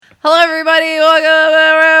Hello, everybody.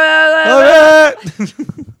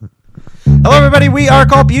 Hello, everybody. We are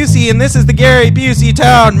called Busey, and this is the Gary Busey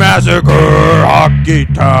Town Massacre Hockey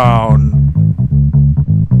Town.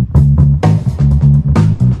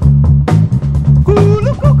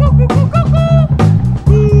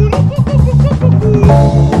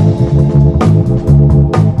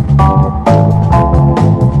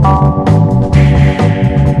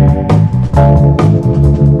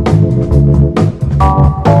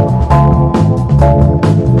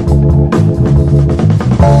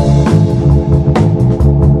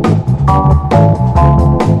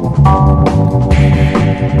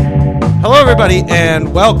 Everybody,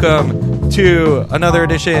 and welcome to another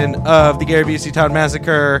edition of the Gary Busey Town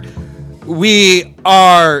Massacre. We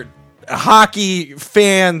are hockey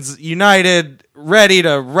fans united, ready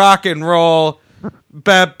to rock and roll.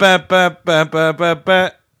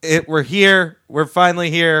 We're here. We're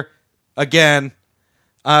finally here again.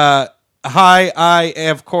 Hi, I,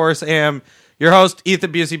 of course, am your host,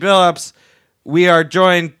 Ethan Busey Billips. We are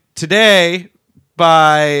joined today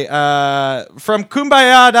by, from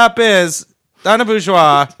Kumbaya.biz, Donna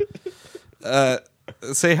Bourgois.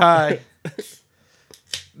 Say hi.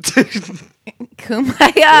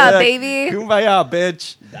 Kumbaya, baby. Kumbaya,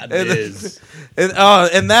 bitch. That is.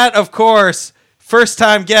 And that, of course,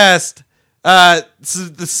 first-time guest, the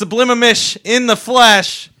Sublima Misch in the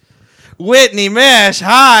flesh, Whitney Misch.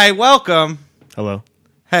 Hi, welcome. Hello.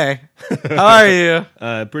 Hey, how are you?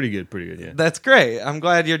 Pretty good, yeah. That's great. I'm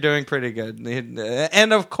glad you're doing pretty good.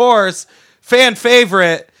 And, of course, fan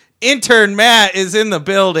favorite, intern Matt is in the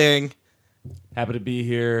building. Happy to be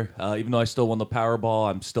here. Even though I still won the Powerball,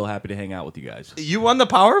 I'm still happy to hang out with you guys. You won the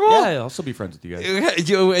Powerball? Yeah, I'll still be friends with you guys.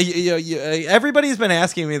 Everybody's been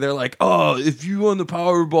asking me. They're like, "Oh, if you won the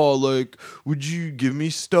Powerball, like, would you give me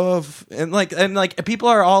stuff?" And people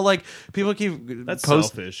are all like, people keep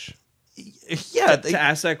selfish. Yeah, to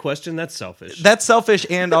ask that question, that's selfish. That's selfish,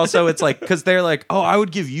 and also it's like because they're like, "Oh, I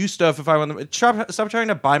would give you stuff if I won them." Stop trying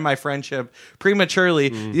to buy my friendship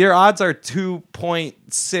prematurely. Your odds are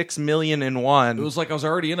 2.6 million in one. It was like I was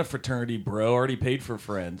already in a fraternity, bro. Already paid for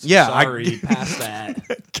friends. Yeah, sorry, past that.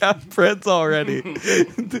 Got friends already.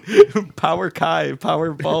 Power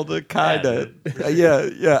Powerball to kinda.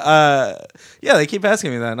 Yeah. They keep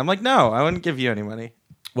asking me that, and I'm like, no, I wouldn't give you any money.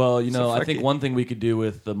 Well, I think one thing we could do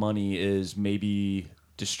with the money is maybe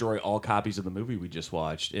destroy all copies of the movie we just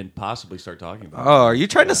watched and possibly start talking about it. Oh, are you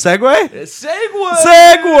trying to segue?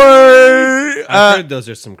 Segue! I've heard those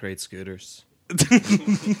are some great scooters.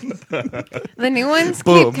 The new ones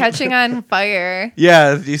keep catching on fire.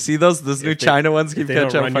 Yeah, do you see those new China ones keep catching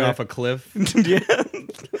on fire? Run you off a cliff. Yeah.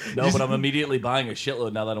 No, but I'm immediately buying a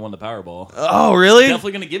shitload now that I won the Powerball. Oh, really?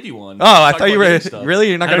 Definitely going to give you one. Oh, I thought you were... Really?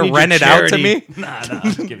 You're not going to rent it out to me? Nah, I'm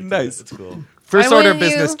just giving it to you. It's cool. First order of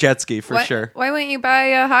business, jet ski, for sure. Why wouldn't you buy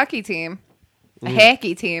a hockey team? A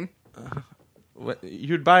hacky team. What,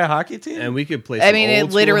 you'd buy a hockey team? And we could play I mean, it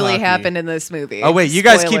literally hockey. happened in this movie. Oh, wait, you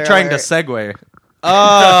guys keep trying to segue.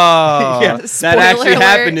 Oh. Yeah, that actually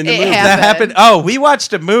happened in the movie. That happened. Oh, we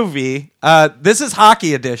watched a movie. This is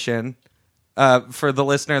Hockey Edition, for the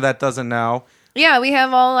listener that doesn't know. Yeah, we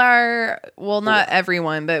have all our, well, not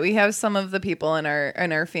everyone, but we have some of the people in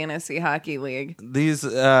our fantasy hockey league. These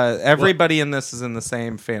everybody in this is in the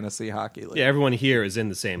same fantasy hockey league. Yeah, everyone here is in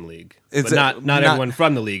the same league. But not everyone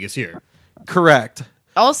from the league is here. Correct.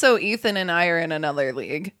 Also, Ethan and I are in another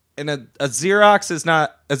league. And a Xerox is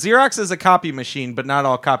not... A Xerox is a copy machine, but not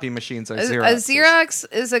all copy machines are Xerox. A Xerox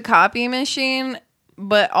is a copy machine,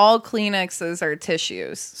 but all Kleenexes are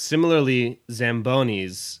tissues. Similarly,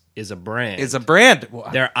 Zamboni's is a brand.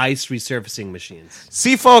 They're ice resurfacing machines.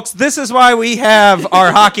 See, folks, this is why we have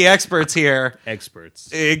our hockey experts here.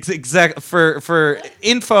 Experts. Exactly. For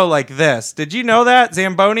info like this. Did you know that?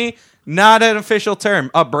 Zamboni? Not an official term,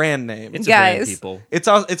 a brand name. It's Guys, a brand, people. It's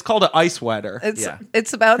called an ice wetter.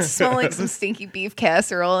 It's about to smell like some stinky beef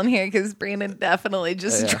casserole in here because Brandon definitely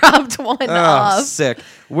just dropped one off. Sick.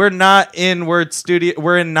 We're not in Word Studio.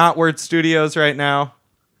 We're in Not Word Studios right now.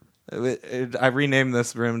 I renamed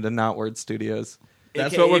this room to Not Word Studios.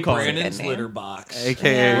 That's AKA what we're calling Brandon's it. litter box.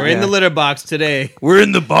 AKA, We're in the litter box today. We're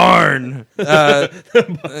in the barn.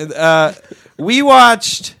 We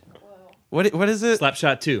watched. What is it?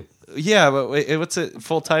 SLAPSHOT 2. Yeah, but wait, what's it?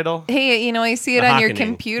 Full title? Hey, I see it on your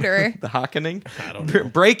computer. The Hockening? I don't know.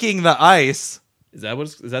 Breaking the Ice. Is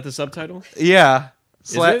that the subtitle? Yeah.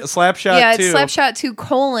 Slapshot Yeah, 2. it's Slapshot 2: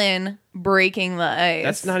 Breaking the Ice.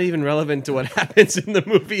 That's not even relevant to what happens in the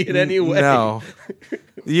movie in any way. No.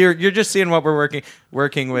 You're just seeing what we're working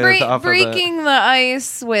with off breaking of the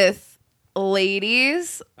ice with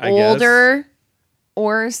ladies, I older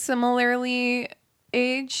or similarly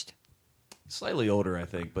aged? Slightly older, I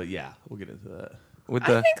think, but yeah, we'll get into that.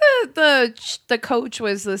 I think the coach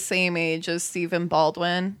was the same age as Stephen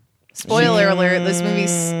Baldwin. Spoiler alert, this movie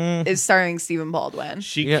is starring Stephen Baldwin.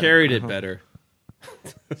 She carried it better.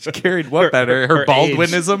 She carried what better? Her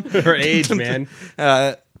Baldwinism? Her age, man.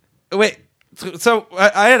 Wait, so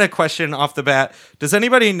I had a question off the bat. Does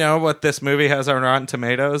anybody know what this movie has on Rotten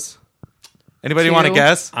Tomatoes? Anybody want to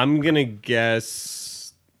guess? I'm going to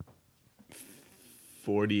guess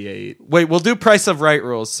 48. Wait, we'll do Price of Right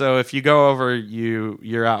rules. So if you go over,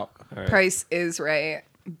 you're out. Right. Price is right,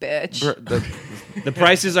 bitch. The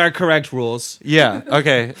prices are correct rules. Yeah,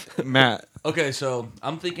 okay. Matt. Okay, so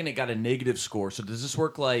I'm thinking it got a negative score. So does this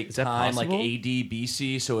work like time, like AD,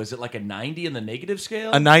 BC? So is it like a 90 in the negative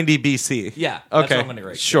scale? A 90 BC. Yeah. That's Okay. what I'm going to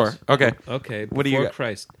rate. Sure. Yes. Okay. Okay. What do you got?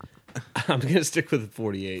 Christ. I'm going to stick with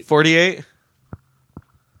 48. 48?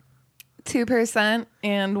 2%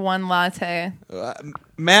 and 1 latte.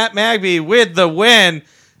 Matt Magby with the win.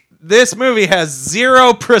 This movie has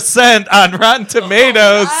 0% on Rotten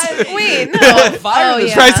Tomatoes. Wait, no.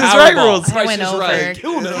 Price is Right rules. I went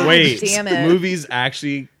over. Wait, Damn it. movies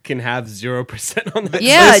actually can have 0% on that?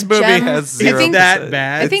 Yeah, This movie Gem, has I 0%. think that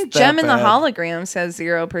bad? I think It's that Gem and the bad. Holograms has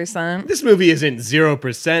 0%. This movie isn't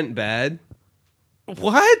 0% bad.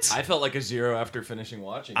 What? I felt like a 0 after finishing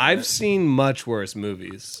watching. I've seen much worse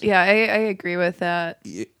movies. Yeah, I agree with that.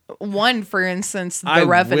 One, for instance, The I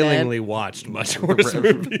Revenant. willingly watched much worse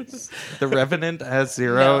movies. The Revenant has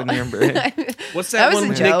 0 in your brain. What's That that, was one a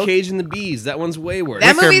with joke. Nick Cage and the Bees? That one's way worse.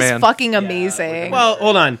 That Wicker movie's Man. fucking amazing. Well,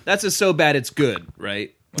 hold on. That's a so bad it's good,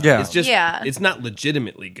 right? Yeah. It's just, Yeah. it's not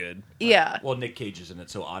legitimately good. yeah. Well, Nick Cage is in it,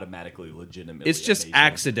 so automatically, legitimately. It's just amazing.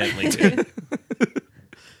 accidentally good.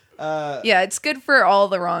 Yeah, it's good for all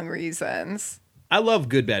the wrong reasons. I love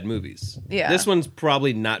good bad movies. Yeah. This one's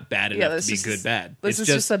probably not bad Yeah, enough this to be is good bad. This It's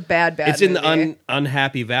is just a bad It's in the movie.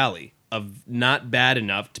 unhappy valley of not bad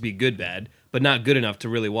enough to be good bad, but not good enough to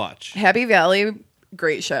really watch. Happy Valley,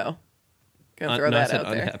 great show. Gonna throw No, I that said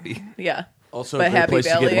out there. unhappy. Yeah. Also, But a great Happy place to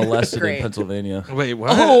Valley, get molested great. in Pennsylvania. Wait,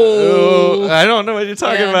 what? Oh, I don't know what you're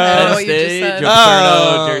talking Yeah, about. I know Penn what you just State, said. Joe Oh.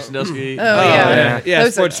 Paterno, Jerry Sandusky. Oh, yeah. Yeah, That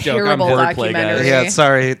was sports a joke. I'm terrible wordplay, documentary. guys. Yeah,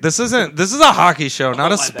 sorry. This is a hockey show, not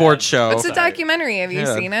a my sports bad. show. What's a documentary? Have you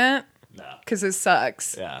Yeah. seen it? No. Because it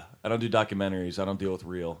sucks. Yeah, I don't do documentaries. I don't deal with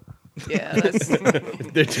real. Yeah. That's,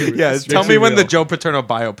 They're too, Yeah, they're tell too me when real. the Joe Paterno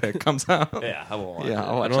biopic comes out. Yeah, I won't watch Yeah, it.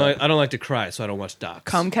 I'll watch I don't like to cry, so I don't watch docs.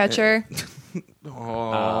 Cum Catcher.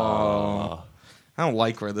 Oh. I don't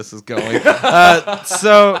like where this is going.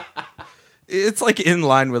 So it's like in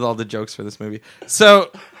line with all the jokes for this movie. So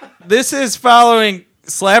this is following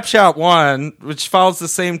Slapshot 1, which follows the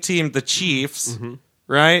same team, the Chiefs.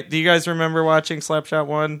 Right? Do you guys remember watching Slapshot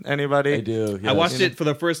 1? Anybody? I do. I yes. watched it for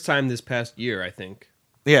the first time this past year, I think.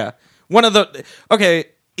 Yeah. One of the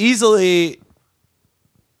easily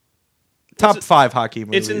top 5 hockey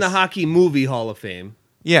movies. It's in the Hockey Movie Hall of Fame.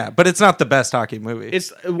 Yeah, but it's not the best hockey movie.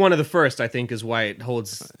 It's one of the first, I think, is why it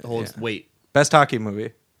holds weight. Best hockey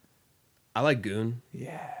movie. I like Goon.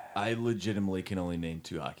 I legitimately can only name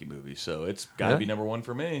 2 hockey movies, so it's got to Yeah? be number 1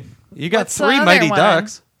 for me. You got What's the 3 other Mighty one?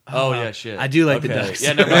 Ducks. Oh yeah, shit. I do like the Okay. Ducks.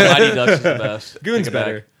 Yeah, no, Mighty Ducks is the best. Goon's Take it back.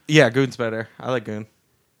 better. Yeah, Goon's better. I like Goon.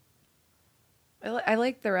 I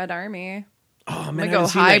like the Red Army. Oh, I'm man, going I to haven't go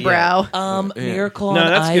seen that yet. highbrow. Yeah. Miracle No, on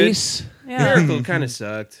that's good. Ice. Yeah. Miracle kind of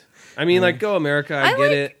sucked. I mean, like, Go America, I I get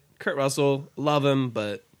like- it. Kurt Russell, love him,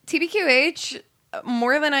 but TBQH,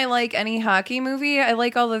 more than I like any hockey movie, I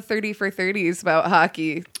like all the 30 for 30s about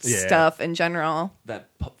hockey Yeah. stuff in general. That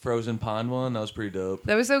Frozen Pond one, that was pretty dope.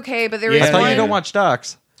 That was okay, but there Yeah. was I thought one. you don't watch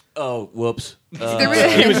docs. Oh, whoops. There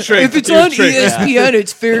was- he was tricked. if it's He was on tricked. ESPN,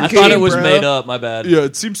 it's fair I game, thought it was bro. made up. My bad. Yeah,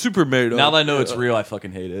 it seems super made up. Now that I know it's real, I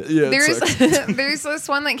fucking hate it. Yeah, There's there's this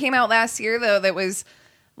one that came out last year though that was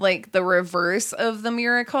like the reverse of the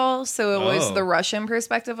Miracle. So it was Oh. the Russian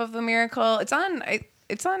perspective of the Miracle. It's on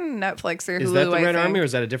Netflix or Hulu. Is that the I Red think. Army or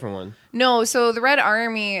is that a different one? No, so the Red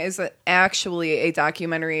Army is actually a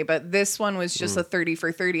documentary, but this one was just a 30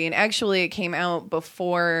 for 30, and actually it came out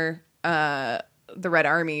before the Red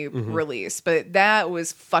Army release, but that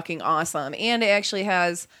was fucking awesome, and it actually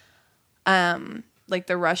has like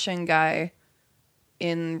the Russian guy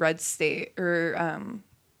in Red State or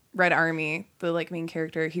Red Army, the like main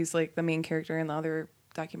character. He's like the main character in the other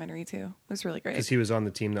documentary too. It was really great. Because he was on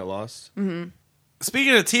the team that lost.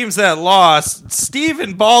 Speaking of teams that lost,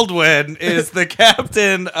 Stephen Baldwin is the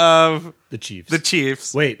captain of The Chiefs. the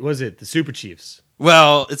Chiefs. Wait, was it the Super Chiefs?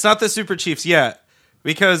 Well, it's not the Super Chiefs yet,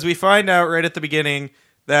 because we find out right at the beginning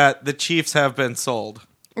that the Chiefs have been sold.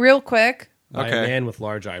 Real quick, By Okay. a man with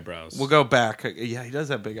large eyebrows. We'll go back. Yeah, he does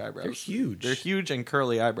have big eyebrows. They're huge. They're huge and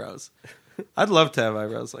curly eyebrows. I'd love to have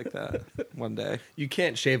eyebrows like that one day. You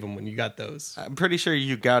can't shave them when you got those. I'm pretty sure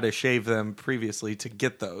you got to shave them previously to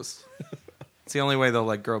get those. It's the only way they'll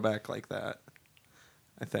like grow back like that,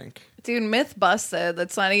 I think. Dude, myth busted.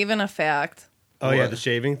 That's not even a fact. Oh, What? yeah, the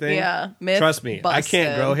shaving thing? Yeah, myth Trust me, I busted.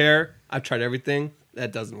 can't grow hair. I've tried everything.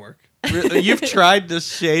 That doesn't work. You've tried to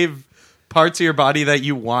shave parts of your body that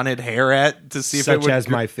you wanted hair at to see if it Such would as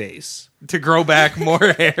my face. to grow back more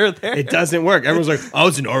hair there. It doesn't work. Everyone's like, I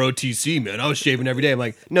was an ROTC, man. I was shaving every day. I'm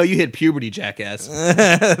like, no, you hit puberty, jackass.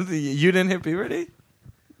 You didn't hit puberty?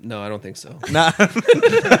 No, I don't think so. Nah.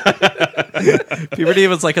 Puberty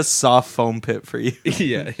was like a soft foam pit for you.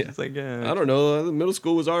 yeah. It's like, I don't know. Middle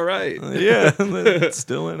school was all right. yeah, it's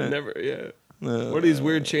still in it. Never, yeah. What are these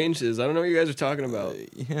weird changes? I don't know what you guys are talking about.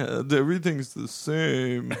 Yeah, everything's the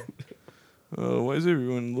same. Why does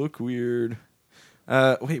everyone look weird?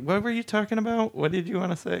 Wait, what were you talking about? What did you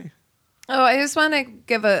want to say? Oh, I just want to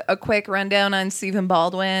give a quick rundown on Stephen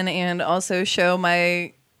Baldwin and also show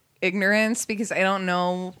my ignorance because I don't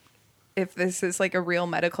know if this is like a real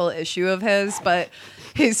medical issue of his, but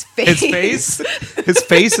his face. His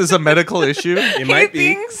face is a medical issue. It might I be.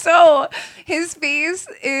 think so. His face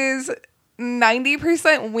is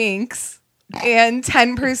 90% winks and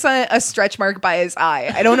 10% a stretch mark by his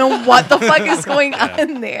eye. I don't know what the fuck is going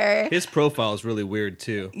on there. His profile is really weird,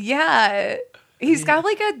 too. Yeah. He's got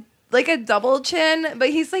like a double chin, but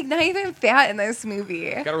he's like not even fat in this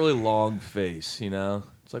movie. Got a really long face, you know?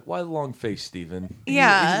 It's like, why the long face, Steven?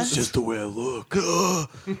 Yeah. It's just the way I look.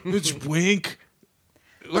 It's wink.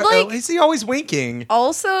 Like- Is he always winking?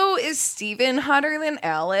 Also, is Steven hotter than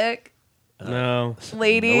Alec? No.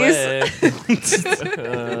 Ladies.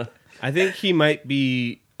 I think he might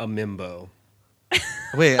be a mimbo.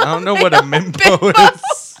 Wait, I don't know what a mimbo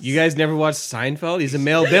is. You guys never watched Seinfeld? He's a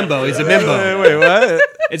male bimbo. He's a bimbo. Wait, what?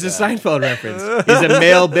 It's a Seinfeld reference. He's a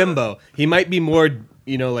male bimbo. He might be more,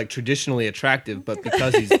 like traditionally attractive, but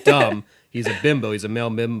because he's dumb, he's a bimbo. He's a male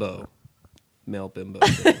bimbo. Male bimbo.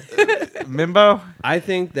 Mimbo? I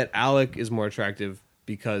think that Alec is more attractive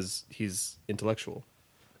because he's intellectual.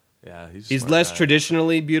 Yeah, He's smart less guy.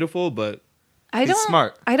 traditionally beautiful, but I don't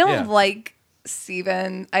smart. I don't Yeah. like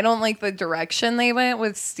Steven. I don't like the direction they went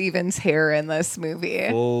with Steven's hair in this movie.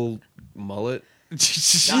 full mullet. No,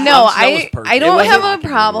 that was perfect. I It don't wasn't have a hockey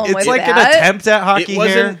problem It's with like that. an attempt at hockey It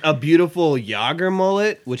wasn't hair. a beautiful Yager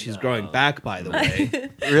mullet, which he's growing back, by the way.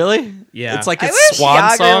 Really? Yeah. It's like I his wish swan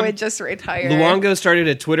Yager song. would just retire. Luongo started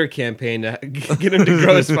a Twitter campaign to get him to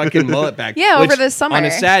grow his fucking mullet back. Yeah, over which, the summer. On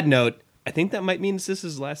a sad note, I think that might mean this is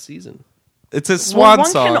his last season. It's his Well, swan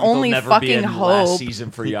one song. can only There'll never be fucking a hope. last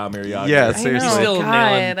season for Yamir Yager. Yeah, I seriously. know, Still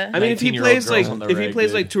nailing God. I mean, if he 19-year-old plays girls like on the if he reg, plays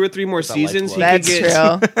dude. like 2 or 3 more With that light seasons, he squad. could That's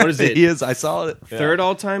get true. what is it? He is. I saw it. Third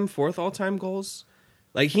all time, fourth all time goals.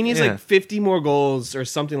 Like he needs Yeah. like 50 more goals or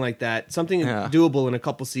something like that. Something Yeah. doable in a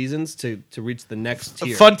couple seasons to reach the next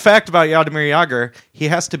tier. Fun fact about Yadimir Yager, he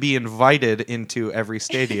has to be invited into every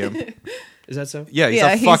stadium. Is that so? Yeah, he's Yeah,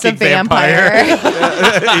 a he's fucking a vampire.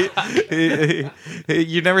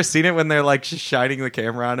 You never seen it when they're like shining the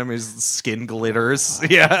camera on him, his skin glitters.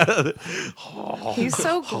 Yeah. He's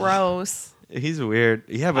so gross. He's weird.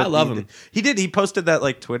 Yeah, but I love him. He posted that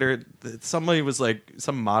like Twitter. Somebody was like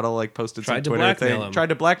some model like posted Tried to some Twitter blackmail thing. him. Tried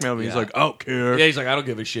to blackmail him. He's Yeah. like, I don't care. Yeah, he's like, I don't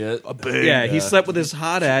give a shit. Yeah, he slept with this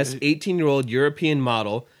hot ass 18-year-old European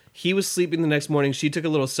model. He was sleeping the next morning. She took a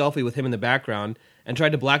little selfie with him in the background and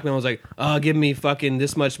tried to blackmail him. Was like, "Oh, give me fucking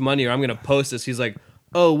this much money, or I'm gonna post this." He's like,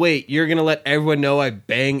 "Oh wait, you're gonna let everyone know I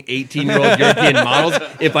bang 18-year-old European models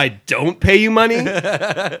if I don't pay you money?"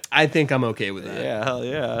 I think I'm okay with that. Yeah, hell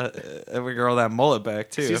yeah. Every girl that mullet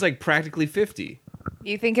back too. She's like practically 50,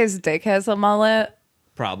 You think his dick has a mullet?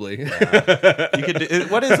 probably. you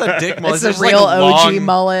could. What is a dick mullet? It's Is a it just, real like, OG long,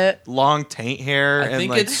 mullet. long taint hair. I and,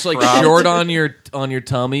 think like, it's like cropped? short on your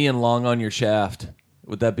tummy and long on your shaft.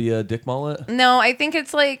 Would that be a dick mullet? No, I think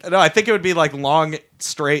it's like No, I think it would be like long,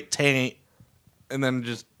 straight taint, and then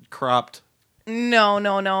just cropped.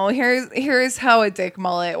 no. Here's how a dick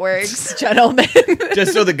mullet works, gentlemen.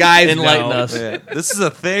 Just so the guys Enlighten know. us. Yeah. This is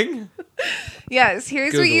a thing. Yes,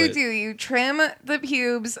 here's what Google you it. do. You trim the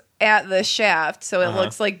pubes at the shaft so it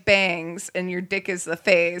looks like bangs and your dick is the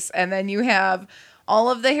face. And then you have all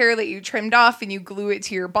of the hair that you trimmed off and you glue it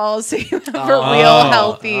to your balls so you have a real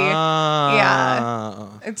healthy. Yeah.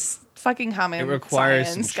 It's fucking common It requires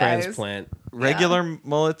science, some guys. transplant. Regular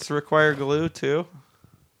mullets require glue too.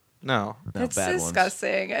 No. That's bad ones.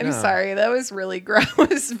 disgusting. I'm No. sorry. That was really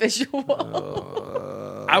gross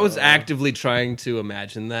visual. I was actively trying to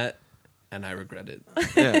imagine that, and I regret it.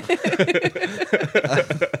 Yeah.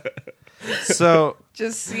 So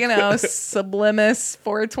Just, sublimus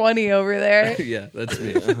 420 over there. Yeah, that's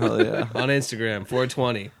me. hell yeah. On Instagram,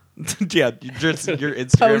 420. Yeah, your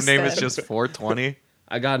Instagram name is Posted. just 420.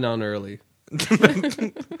 I got on early. I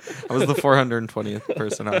was the 420th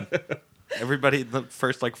person on. Everybody, the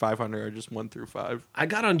first 500 are just 1 through 5. I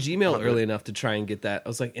got on Gmail early enough to try and get that. I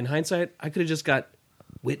was like, in hindsight, I could have just got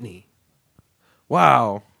Whitney,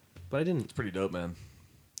 Wow. but I didn't. Pretty dope, man.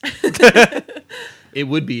 It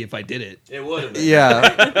would be if I did it. It would have been.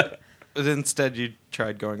 Yeah. But instead, you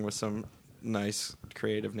tried going with some nice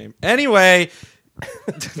creative name. Anyway,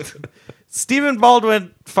 Stephen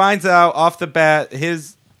Baldwin finds out off the bat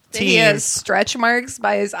his team. He has stretch marks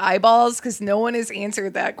by his eyeballs because no one has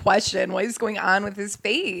answered that question. What is going on with his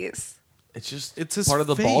face? It's just It's his part of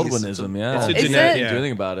the face. Baldwinism, yeah. It's a Is genetic. it? Yeah. Do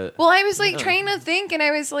anything about it. Well, I was trying to think, and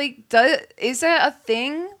I was like, is that a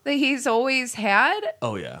thing that he's always had?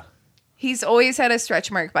 Oh yeah. He's always had a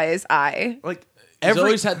stretch mark by his eye. He's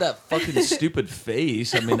always had that fucking stupid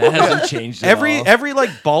face. I mean, that hasn't changed. At all. every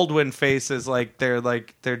Baldwin face is they're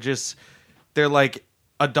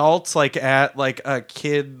adults at a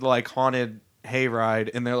kid haunted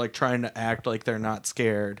hayride, and they're trying to act like they're not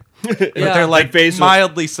scared, but they're face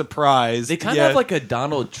mildly surprised. They kind of have like a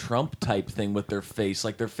Donald Trump type thing with their face.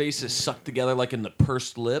 Like their face is sucked together like in the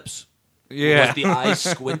pursed lips. yeah. Like the eyes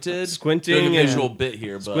squinted. Squinting Doing a and- visual bit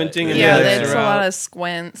here, but Squinting and Yeah, Yeah, that's they're a lot out. of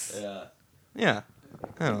squints. yeah. Yeah.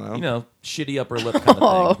 I don't know. Shitty upper lip kind of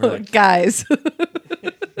Oh, thing. We're like, guys.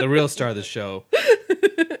 The real star of the show.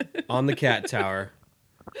 On the cat tower.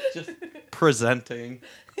 Presenting.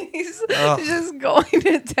 He's just going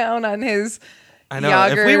to town on his I know.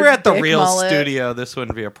 Yager If we were at the dick real mullet. studio, this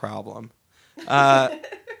wouldn't be a problem.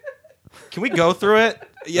 Can we go through it?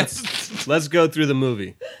 Yes. Let's go through the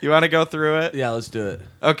movie. You want to go through it? yeah, let's do it.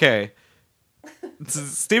 Okay.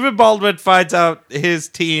 Stephen Baldwin finds out his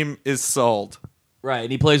team is sold. Right,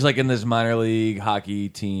 and he plays in this minor league hockey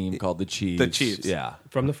team called the Chiefs. The Chiefs. Yeah.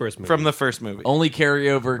 From the first movie. From the first movie, Only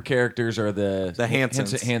carryover characters are the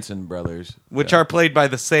Hansons. Hanson brothers. which are played by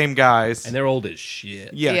the same guys. And they're old as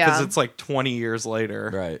shit. Yeah, Yeah. because it's 20 years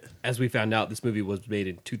later. Right. As we found out, this movie was made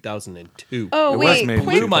in 2002. Oh, It was wait. made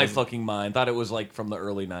quick- Blew my fucking mind. Thought it was from the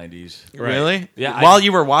early 90s. Really? Yeah, While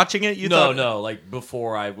you were watching it, you No, thought...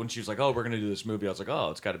 before when she was like, "Oh, we're gonna do this movie," I was like,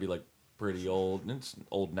 "Oh, it's got to be pretty old." And it's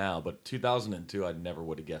old now, but 2002, I never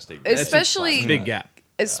would have guessed it. Especially, Big gap.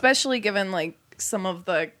 especially given some of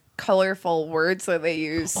the colorful words that they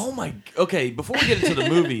use. Oh my. Okay, before we get into the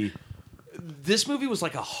movie, this movie was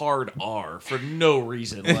like a hard R for no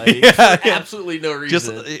reason, for absolutely no reason.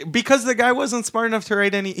 Just because the guy wasn't smart enough to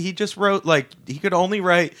write any... He just wrote, he could only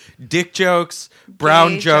write dick jokes,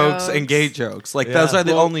 brown Gay jokes, jokes. and gay jokes. Those are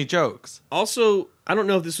the Well- only jokes. Also, I don't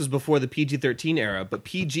know if this was before the PG-13 era, but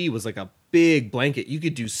PG was a big blanket. You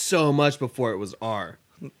could do so much before it was R.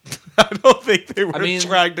 I don't think they were mean-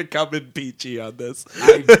 trying to come in PG on this.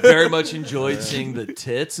 I very much enjoyed seeing the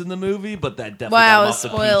tits in the movie, but that definitely Wow, got off the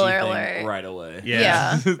PG spoiler thing alert. right away.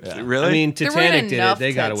 Yeah. Really? I mean, There weren't Titanic did it. enough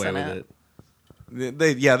They got tits away in with it. it.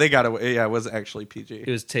 they got away. Yeah, it was actually PG.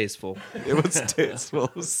 It was tasteful. It was tasteful.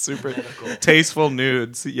 It was super tasteful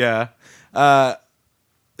nudes. Yeah.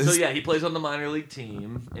 So yeah, he plays on the minor league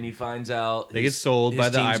team, and he finds out They get sold by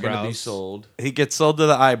the team's gonna be eyebrows. sold. He gets sold to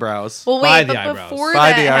the eyebrows. Well, By wait, the but eyebrows. before By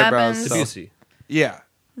that the eyebrows, happens, so- Debussy. Yeah.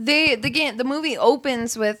 the movie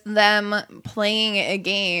opens with them playing a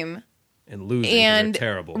game. And losing. 'Cause And they're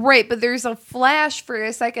terrible. right, but there's a flash for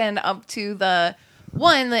a second up to the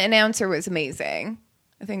announcer was amazing.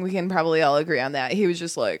 I think we can probably all agree on that. He was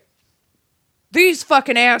just like, these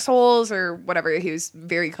fucking assholes or whatever. He was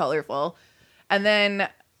very colorful. And then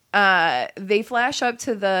they flash up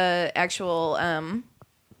to the actual I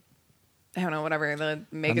don't know, whatever, the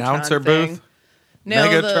Megatron Announcer thing. booth? No,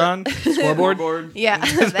 Megatron? Scoreboard. Yeah,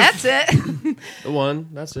 that's it. The one.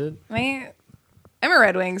 That's it. I'm a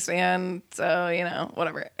Red Wings fan, so,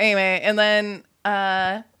 whatever. Anyway, and then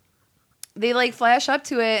they, flash up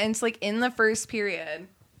to it, and it's, in the first period.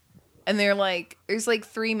 And they're like, there's,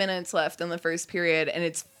 3 minutes left in the first period, and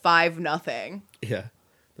it's 5-0. Yeah.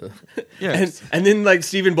 Yeah. And then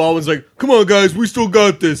Stephen Baldwin's like, "Come on, guys, we still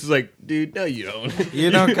got this." It's like, dude, no, you don't. You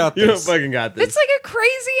don't got You don't this. fucking got this. It's, a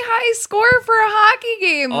crazy high score for a hockey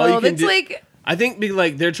game, All you though. can That's, do- I think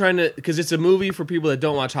they're trying to, because it's a movie for people that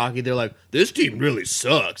don't watch hockey. They're like, this team really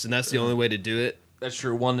sucks, and that's the only way to do it. That's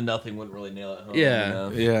true. 1-0 wouldn't really nail it home. Yeah.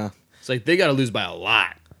 Yeah. It's like they got to lose by a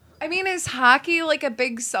lot. I mean, is hockey, a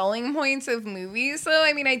big selling point of movies, though?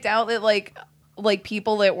 I mean, I doubt that, like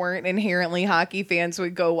people that weren't inherently hockey fans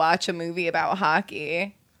would go watch a movie about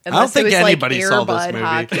hockey. Unless think it was anybody like saw this Airbud movie.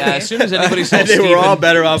 hockey. Yeah, as soon as anybody saw They were all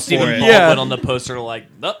better off Stephen for it. Baldwin Yeah. on the poster, like,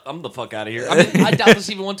 nope, I'm the fuck out of here. I mean, I doubt this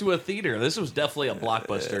even went to a theater. This was definitely a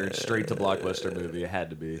blockbuster, straight to blockbuster movie. It had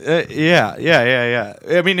to be. Yeah.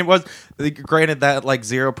 I mean, it was granted that like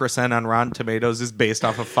 0% on Rotten Tomatoes is based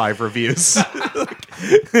off of 5 reviews.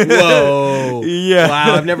 Whoa. Yeah.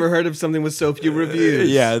 Wow, I've never heard of something with so few reviews.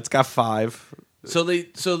 Yeah, it's got 5. So they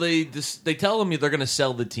tell him they're going to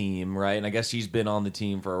sell the team, right? And I guess he's been on the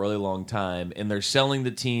team for a really long time, and they're selling the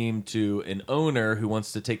team to an owner who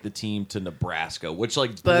wants to take the team to Nebraska, which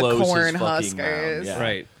like The blows Corn his fucking Huskers. mind. Yeah.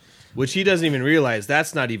 Right. Which he doesn't even realize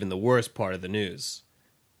that's not even the worst part of the news.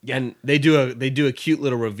 And they do a cute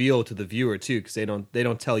little reveal to the viewer too, because they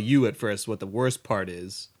don't tell you at first what the worst part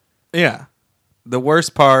is. Yeah. The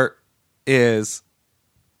worst part is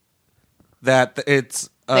that it's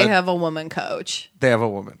They have a woman coach. they have a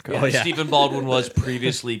woman coach. Yeah, Oh, yeah. Stephen Baldwin was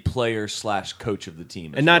previously player/coach of the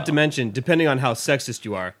team, And not to mention, depending on how sexist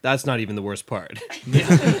you are, that's not even the worst part.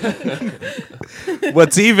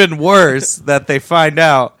 What's even worse that they find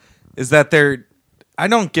out is that I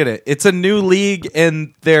don't get it. It's a new league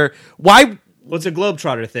and why Well, it's a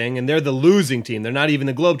Globetrotter thing, and they're the losing team. They're not even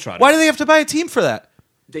the Globetrotters. do they have to buy a team for that?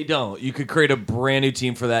 They don't. You could create a brand new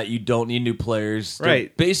team for that. You don't need new players. They're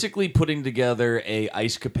Right. basically putting together a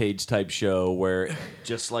Ice Capades type show where,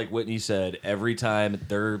 just like Whitney said, every time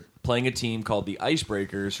they're playing a team called the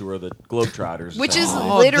Icebreakers, who are the Globetrotters. Which is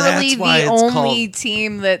Oh, literally that's why the it's only called-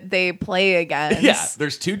 team that they play against. yeah.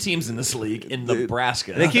 There's 2 teams in this league in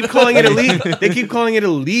Nebraska. They keep calling it a league. They keep calling it a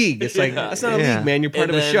league. It's like, that's not a Yeah. league, man. You're part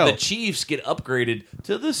and of a then show. the Chiefs get upgraded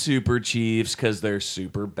to the Super Chiefs because they're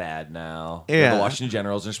super bad now. They're Yeah. the Washington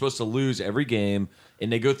Generals. They're supposed to lose every game,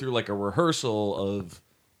 and they go through like a rehearsal of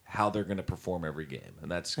how they're going to perform every game,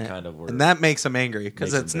 and that's kind of where And that makes them angry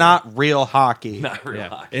because Makes it's them not real hockey. not real Yeah.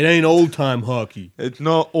 hockey. It ain't old time hockey. It's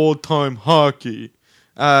not old time hockey.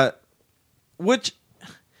 Which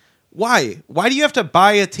why? Why do you have to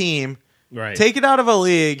buy a team, Right. take it out of a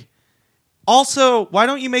league? Also, why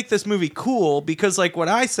don't you make this movie cool? Because like what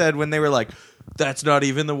I said when they were like, that's not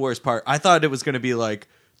even the worst part. I thought it was going to be like,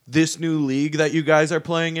 this new league that you guys are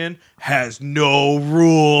playing in has no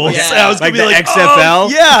rules. Yeah. And I was Like gonna be the like, XFL? Oh,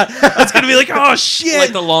 yeah. I was gonna be like, oh shit.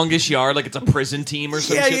 Like the longest yard, like it's a prison team or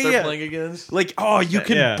some Yeah, shit yeah, they're yeah. playing against. Like, oh, you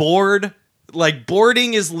can Yeah. board. Like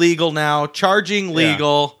boarding is legal now. Charging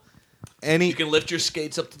legal. You can lift your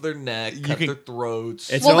skates up to their neck, cut can- their throats.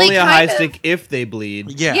 It's Well, they only a high kind of- stick if they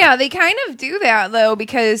bleed. Yeah. Yeah, they kind of do that though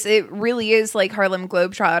because it really is like Harlem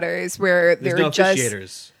Globetrotters where There's they're no just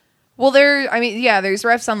officiators. well, there's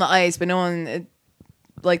refs on the ice, but no one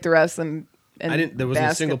like the refs in There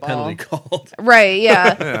wasn't a single basketball. penalty called. Right?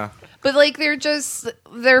 Yeah, Yeah. but like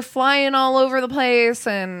they're flying all over the place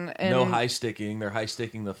and No high sticking. They're high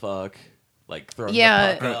sticking the fuck. Like throwing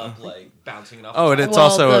Yeah. the puck up, like bouncing it off. Oh, the and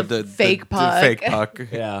top. it's Well, also the the fake puck. The fake puck.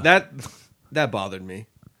 yeah. That bothered me.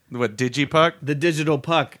 What, digipuck? The digital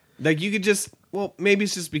puck. Like you could just maybe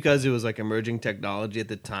it's just because it was like emerging technology at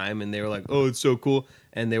the time and they were like, oh, it's so cool.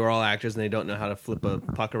 And they were all actors and they don't know how to flip a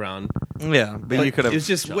puck around. Yeah, but you could have. It's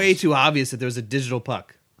just way too obvious that there was a digital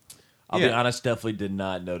puck. I'll be Yeah. honest, definitely did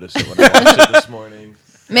not notice it when I watched it this morning.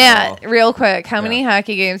 Matt, Oh. real quick, how many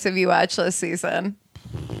hockey games have you watched this season?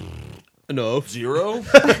 No. 0?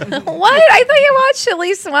 What? I thought you watched at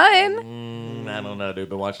least one. I don't know, dude.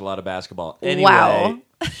 Been watching a lot of basketball. Anyway, Wow.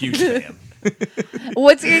 huge fan.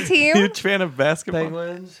 What's your team? Huge fan of basketball.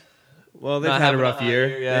 Penguins. Well, they've Not had a having rough hot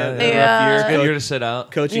year. Yeah, They had a Yeah. rough Good year. year to sit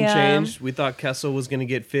out. Coaching Yeah. changed. We thought Kessel was going to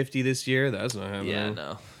get 50 this year. That's not happening. Yeah,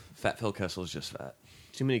 no. Fat Phil Kessel's just fat.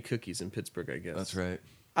 Too many cookies in Pittsburgh, I guess. That's right.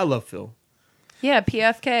 I love Phil. Yeah,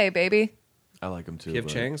 PFK, baby. I like him too. P.F.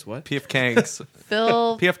 but- Chang's what? PF Kangs.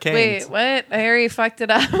 Phil. PF Canes. Wait, what? I already fucked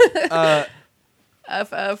it up.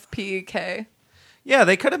 FFPK. Yeah,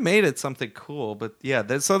 they could have made it something cool, but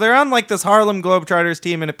yeah. So they're on like this Harlem Globetrotters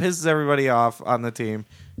team, and it pisses everybody off on the team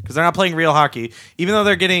because they're not playing real hockey, even though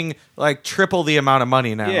they're getting like triple the amount of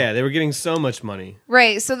money now. Yeah, they were getting so much money.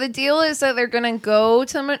 Right. So the deal is that they're going to go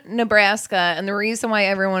to Nebraska. And the reason why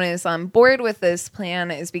everyone is on board with this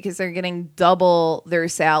plan is because they're getting double their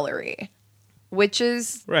salary, which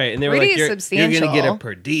is Right, and they were pretty like, you're going substantial. to get a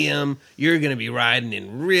per diem. You're going to be riding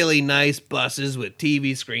in really nice buses with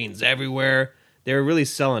TV screens everywhere. They were really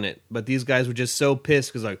selling it, but these guys were just so pissed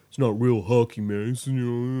because like it's not real hockey, man. It's,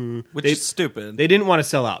 Which they, is stupid. They didn't want to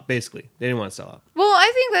sell out. Basically, they didn't want to sell out. Well,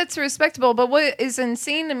 I think that's respectable. But what is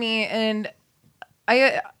insane to me, and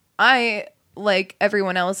I like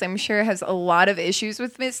everyone else, I'm sure has a lot of issues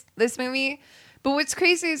with this movie. But what's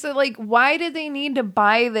crazy is that, like, why did they need to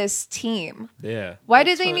buy this team? Yeah, Why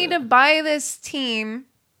did they need to buy this team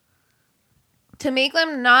to make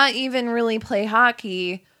them not even really play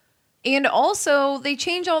hockey. And also, they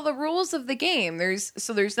change all the rules of the game. There's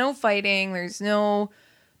no fighting. There's no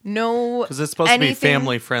because it's supposed to be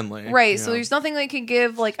family friendly, right? So there's nothing that could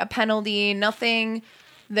give like a penalty, nothing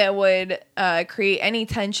that would create any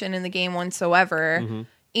tension in the game whatsoever. Mm-hmm.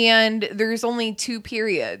 And there's only 2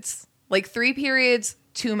 periods, like 3 periods,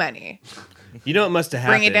 too many. You know, it must have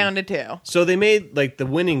happened. Bring it down to 2. So they made like the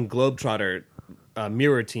winning Globetrotter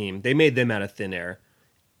mirror team. They made them out of thin air.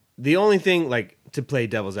 The only thing, like, to play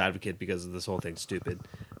devil's advocate because of this whole thing's stupid,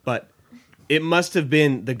 but it must have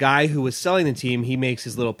been the guy who was selling the team. He makes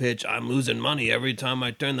his little pitch. I'm losing money every time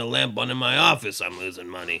I turn the lamp on in my office. I'm losing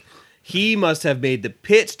money. He must have made the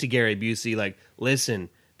pitch to Gary Busey like, listen,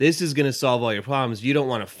 this is going to solve all your problems. You don't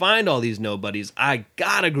want to find all these nobodies. I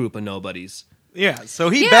got a group of nobodies. Yeah, so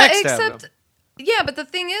he backstabbed him. Yeah, but the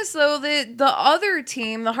thing is, though, the other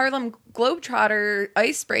team, the Harlem Globetrotter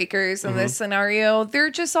Icebreakers in this scenario, they're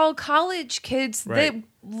just all college kids that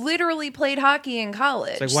literally played hockey in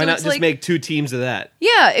college. It's like, why not just make 2 teams of that?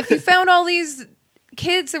 Yeah, if you found all these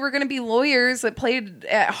kids that were going to be lawyers that played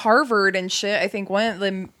at Harvard and shit, I think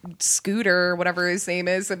the Scooter, whatever his name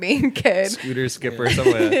is, the main kid. Scooter, Skipper,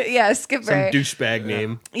 something. Yeah, Skipper. Some douchebag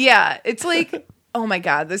name. Yeah, it's like... Oh my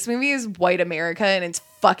god, this movie is white America and it's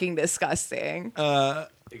fucking disgusting.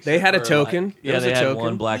 They had a token. They had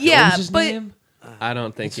one black. Yeah, what was his but name? I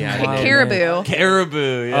don't think he had Caribou.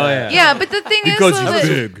 Caribou. Yeah. Oh yeah. Yeah, but the thing is, Because though, he's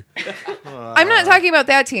big. I'm not talking about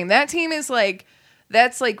that team. That team is like,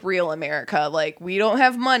 that's like real America. Like, we don't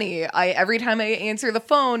have money. Every time I answer the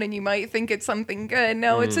phone and you might think it's something good.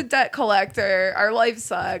 No, it's a debt collector. Our lives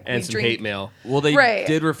suck. And some hate mail. Well, they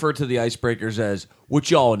did refer to the Icebreakers as, what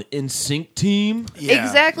y'all, an NSYNC team? Yeah.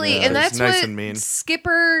 Exactly. And that's nice what and mean.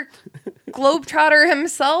 Skipper Globetrotter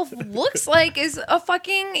himself looks like, is a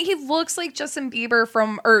fucking, he looks like Justin Bieber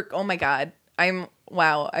from, oh my God. I'm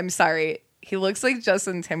sorry. He looks like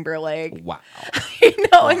Justin Timberlake. Wow. I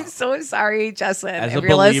know. I'm so sorry, Justin. As if a you're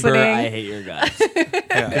believer, listening. I hate your guys.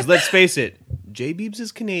 Because let's face it, J. Biebs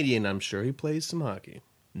is Canadian. I'm sure he plays some hockey.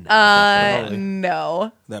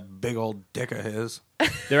 No. That big old dick of his.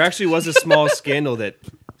 There actually was a small scandal that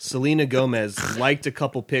Selena Gomez liked a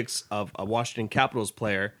couple pics of a Washington Capitals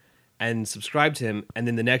player and subscribed to him, and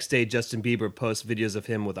then the next day Justin Bieber posts videos of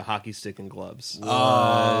him with a hockey stick and gloves.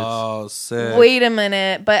 Oh, sick. Wait a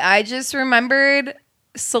minute, but I just remembered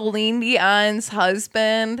Celine Dion's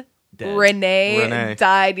husband, Renee,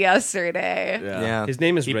 died yesterday. Yeah. His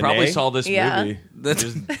name is He Renee. probably saw this movie. That's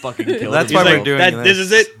Just fucking killed That's it. why He's we're like, doing This this.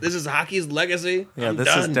 is it. This is hockey's legacy. Yeah, I'm this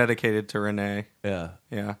done. is dedicated to Renee. Yeah.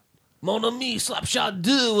 Yeah. Mon ami, Slapshot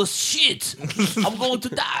 2 was shit. I'm going to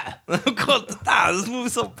die. I'm going to die. This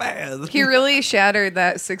movie's so bad. He really shattered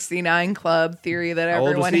that 69 Club theory that How old was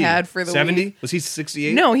everyone he? had for the 70? week. Was he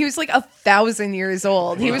 68? No, he was like 1,000 years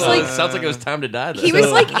old. He was like sounds like it was time to die. Though. he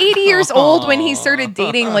was like 80 years old when he started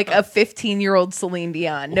dating like a 15-year-old Celine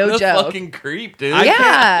Dion. No what a joke. fucking creep, dude. I Yeah.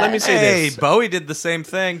 can't- Let me say Hey, this. Bowie did the same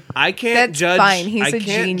thing. I can't That's judge. fine. He's I a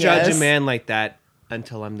can't judge genius. a man like that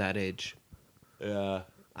until I'm that age. Yeah.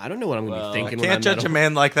 I don't know what I'm going to be thinking. when Can't I'm judge that a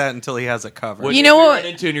man like that until he has a cover. What You know if what-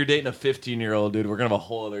 run into and you're dating a 15-year-old dude? We're gonna have a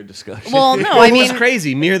whole other discussion. Well, no, Well, I it was mean,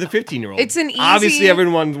 crazy. Me or the 15-year-old. It's an Obviously, easy-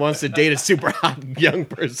 everyone wants to date a super hot young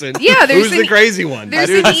person. Yeah, there's Who's the an- crazy one? there's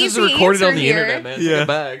Dude, an this is easy recorded on answer the here. internet, man. Yeah.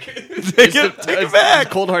 Take it back. Take it back.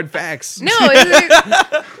 cold hard facts. no,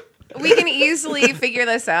 we can easily figure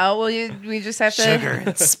this out. We just have to. Sugar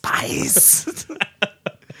and spice.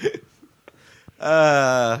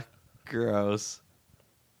 Gross.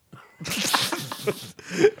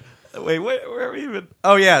 Wait, where are we even?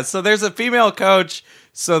 Oh, yeah. So there's a female coach,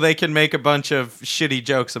 so they can make a bunch of shitty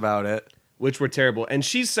jokes about it. Which were terrible. And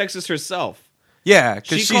she's sexist herself. Yeah,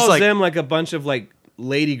 because She she's calls like, them like a bunch of like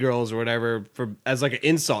lady girls or whatever as like an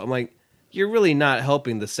insult. I'm like, you're really not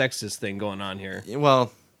helping the sexist thing going on here.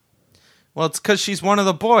 well, it's because she's one of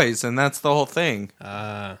the boys, and that's the whole thing.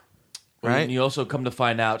 Right? Right? And you also come to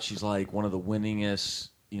find out she's like one of the winningest,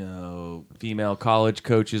 female college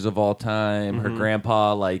coaches of all time. Her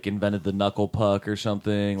grandpa like invented the knuckle puck or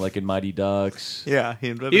something, like in Mighty Ducks. Yeah, he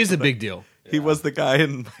invented He's a the- big deal. He was the guy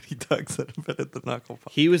in Mighty Ducks that invented the knuckle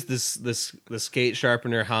puck. He was the skate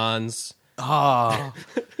sharpener Hans Oh,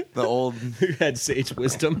 the old. who had sage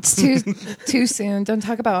wisdom. Too soon. Don't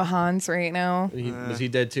talk about Hans right now. Was he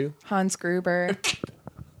dead too? Hans Gruber.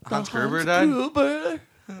 Hans Gruber died. Gruber.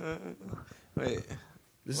 Wait,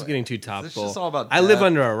 This is getting too topical. just all about I live death.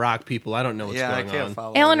 under a rock, people. I don't know what's yeah, I going can't on.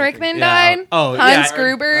 follow. Alan anything. Rickman Yeah. died. Oh, Hans yeah.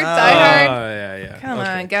 Gruber, Die Oh, Hard. yeah. Come Okay.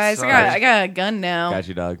 on, guys. Sorry. I got a gun now. Got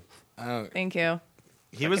you, dog. Oh, Thank you.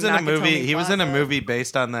 he was in a Nakatomi movie. He was in a Plaza. movie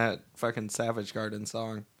based on that fucking Savage Garden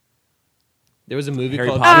song. There was a movie Harry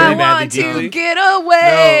called Potter? Truly I Madly want to Deeply. get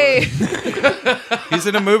away. He's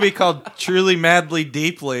in a movie called Truly Madly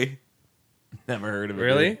Deeply. Never heard of it.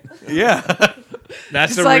 Really? Yeah.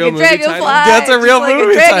 That's Just a like real a movie dragonfly. title? That's a just real like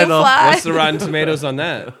movie title. dragonfly. What's the Rotten Tomatoes on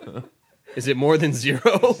that? Is it more than 0?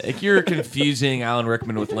 I think you're confusing Alan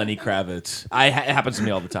Rickman with Lenny Kravitz. It happens to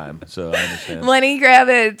me all the time, so I understand. Lenny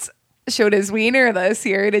Kravitz showed his wiener this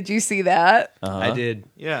year. Did you see that? I did.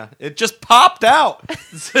 Yeah. It just popped out.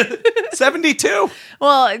 72.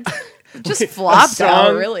 Well, it just flopped song?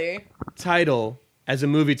 out, really. Title as a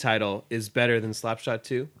movie title is better than Slapshot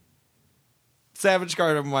 2. Savage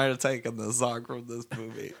Garden might have taken the song from this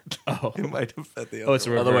movie. Oh. It might have been the Oh, it's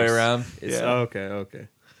a Other way reverse. around. It's, Yeah. Okay.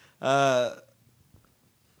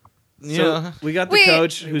 Yeah. So we got the Wait.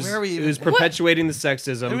 coach Wait, where are we even- who's perpetuating the I don't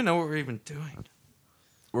even sexism. know what we're even doing.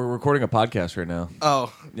 We're recording a podcast right now.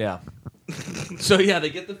 Oh. Yeah. So yeah, they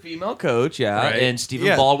get the female coach, Right. and Stephen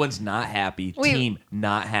Yeah. Baldwin's not happy. Wait. Team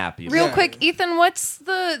not happy. Real Yeah. quick, Ethan,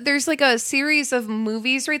 there's like a series of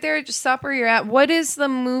movies right there. Just stop where you're at. What is the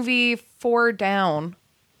movie Four Down?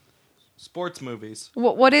 Sports movies.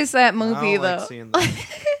 What is that I movie, don't like though? seeing them.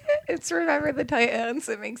 It's Remember the Titans.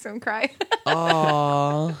 It makes him cry.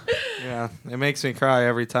 Aww. Yeah. It makes me cry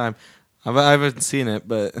every time. I haven't seen it,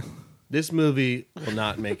 but This movie will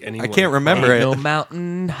not make anyone. I can't remember Ain't it. no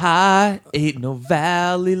mountain high, ain't no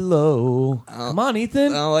valley low. Come on,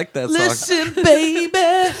 Ethan. I don't like that song. Listen,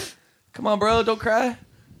 baby. Come on, bro. Don't cry.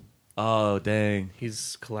 Oh, dang.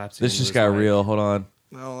 He's collapsing. This into just his got mic. real. Hold on.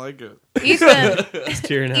 I don't like it. Ethan, He's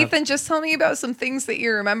tearing up. Ethan, just tell me about some things that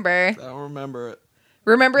you remember. I don't remember it.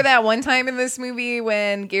 Remember that one time in this movie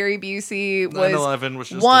when Gary Busey was 9/11 was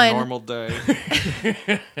just one- a normal day.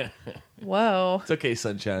 Whoa. It's okay,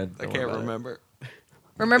 sunshine. I Don't can't worry about it. remember.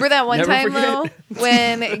 Remember that one Never time forget. though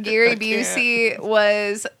when Gary Busey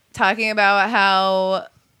was talking about how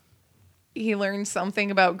he learned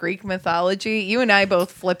something about Greek mythology? You and I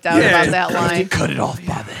both flipped out Yeah. about that line. Cut it off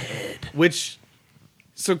by the head. Which,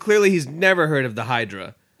 so clearly he's never heard of the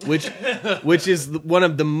Hydra, which is one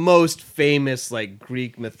of the most famous like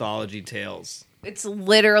Greek mythology tales. It's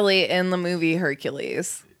literally in the movie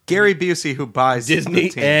Hercules. Gary Busey, who buys Disney the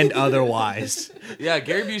team. and otherwise. Yeah,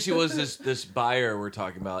 Gary Busey was this buyer we're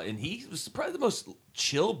talking about, and he was probably the most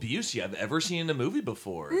chill Busey I've ever seen in a movie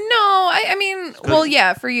before. No, I mean, well,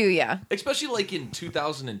 yeah, for you, yeah. Especially like in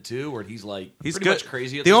 2000 where he's like He's pretty good. much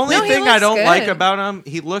crazy. At The this only No, he thing I looks don't good. like about him,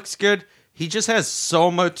 he looks good. He just has so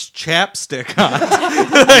much chapstick on,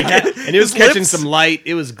 And it was His catching lips- some light.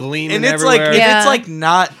 It was gleaming and it's everywhere. like Yeah. it's like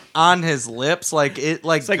not on his lips, like it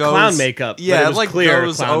like It's like goes, clown makeup, but Yeah, it it was like clear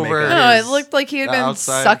goes clown over. makeup. No, his- it looked like he had the been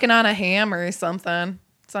outside. sucking on a ham or something.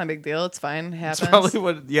 It's not a big deal. It's fine. It happens. That's probably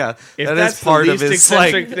what. Yeah, If that that's is part the of least his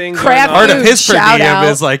eccentric like thing Crap going on. part of food, his per shout diem out.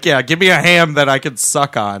 is like, yeah, give me a ham that I can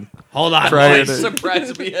suck on. Hold on, Right. boys. doesn't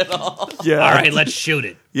surprise me at all. Yeah, All right, let's shoot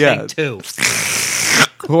it. Yeah. Take 2.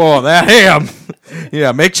 Oh, that ham.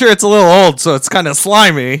 Yeah, make sure it's a little old so it's kind of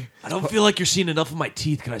slimy. I don't feel like you're seeing enough of my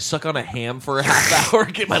teeth. Can I suck on a ham for a half hour,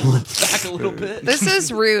 get my lips back a little bit? This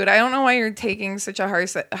is rude. I don't know why you're taking such a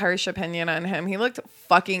harsh opinion on him. He looked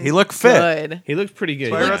fucking He looked fit. good. He looked pretty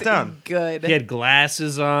good. Write He it looked- down. Good. He had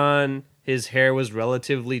glasses on. His hair was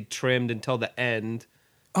relatively trimmed until the end.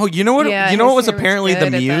 Oh, you know what? Yeah, you know what his was hair was apparently the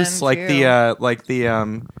good at the muse, end, like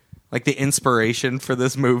too. like the inspiration for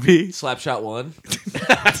this movie. Slapshot 1.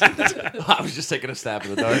 I was just taking a stab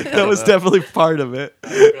in the dark. That was definitely part of it. Go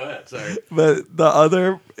ahead, sorry. But the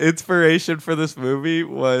other inspiration for this movie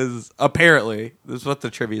was apparently, this is what the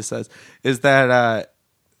trivia says, is that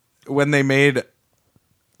when they made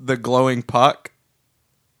the glowing puck,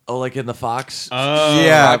 Oh, like in the Fox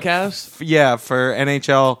yeah, podcast? yeah, for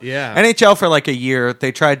NHL, Yeah. NHL for like a year,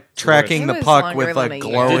 they tried tracking It the was puck longer with than a a year.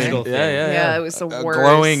 glowing, Digital thing. Yeah, it was the a worst.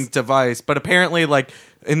 glowing device. But apparently, like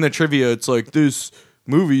in the trivia, it's like this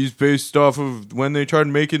movie is based off of when they tried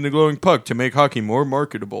making the glowing puck to make hockey more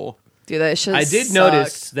marketable. Dude, that shit I did sucked.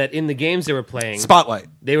 notice that in the games they were playing, Spotlight,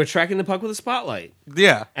 they were tracking the puck with a spotlight.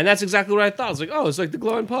 yeah. And that's exactly what I thought. I was like, oh, it's like the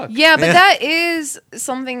glowing puck. Yeah, but Yeah. that is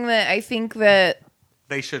something that I think that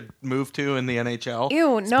They should move to in the NHL.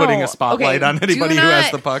 ew, It's no. putting a spotlight Okay, on anybody do who has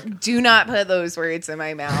not- the puck. Do not put those words in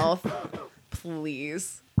my mouth,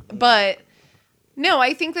 please. But no,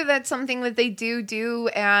 I think that that's something that they do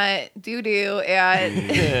at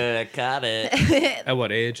Yeah, got it. At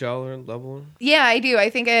what, AHL or level? yeah, I do. I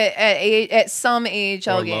think at some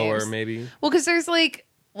AHL Or games, lower, maybe. Well, because there's like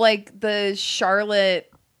the Charlotte.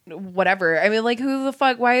 Whatever. I mean, like, who the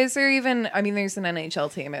fuck? Why is there even? I mean, there's an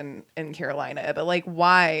NHL team in Carolina, but like,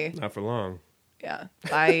 why? Not for long. Yeah,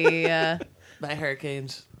 I. My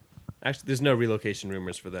Hurricanes. Actually, there's no relocation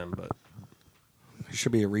rumors for them, but It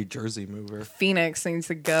should be a re-jersey mover. Phoenix needs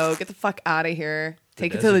to go. Get the fuck out of here.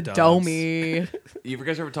 Take it to Desert the Dogs. domey. You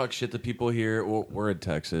guys ever talk shit to people here? Well, we're in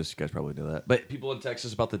Texas. You guys probably know that. But people in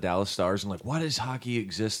Texas about the Dallas Stars and like, why does hockey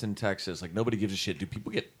exist in Texas? Like, nobody gives a shit. Do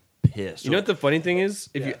people get pissed? You know what the funny thing is?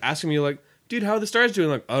 If you ask them, you're like, dude, how are the Stars doing?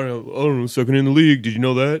 Like, I don't know, second in the league. Did you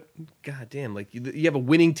know that? God damn, like you have a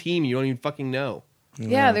winning team, you don't even fucking know.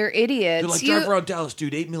 Yeah, they're idiots. They're like, drive around Dallas,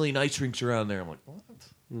 dude. 8 million ice rinks around there. I'm like, what?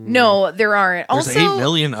 No, there aren't. There's Also, 8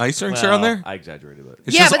 million ice rinks around there? I exaggerated it.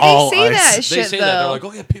 It's yeah, just but all they say ice. that They shit say though. that. They're like,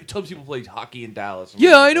 oh, yeah, tons of people play hockey in Dallas. I'm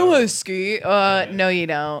Yeah, like, I know oh. how to ski. No, you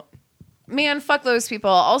don't. Man, fuck those people.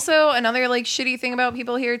 Also, another like shitty thing about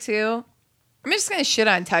people here too. I'm just gonna shit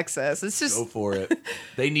on Texas. It's just Go for it.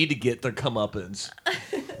 They need to get their comeuppance.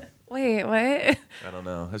 wait, what? I don't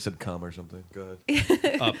know. I said cum or something. Go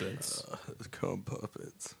ahead. Puppets. Cum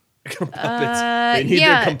puppets. Puppets. They need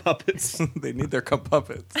yeah. their puppets. They need their cum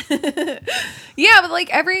puppets. Yeah, but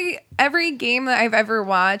like every game that I've ever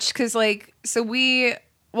watched, because like with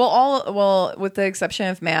the exception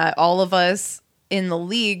of Matt, all of us in the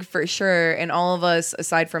league for sure, and all of us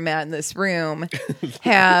aside from Matt in this room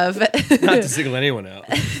have Not to single anyone out.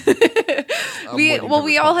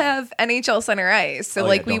 we all have NHL Center Ice, so Oh,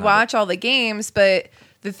 like yeah, we don't have watch all the games. But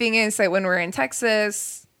the thing is that when we're in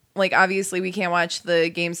Texas, like obviously we can't watch the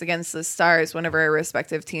games against the Stars whenever our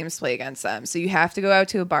respective teams play against them. So you have to go out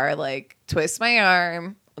to a bar, like twist my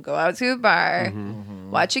arm. I'll go out to a bar,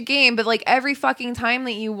 watch a game. But like every fucking time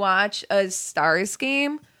that you watch a Stars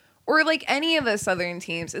game or like any of the Southern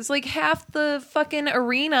teams, it's like half the fucking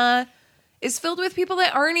arena is filled with people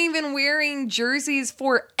that aren't even wearing jerseys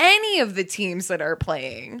for any of the teams that are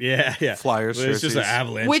playing. Yeah. Flyers Well, it's just an jerseys.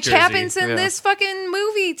 avalanche Which jersey. happens in Yeah. this fucking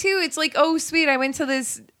movie too. It's like, oh sweet, I went to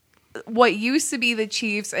this what used to be the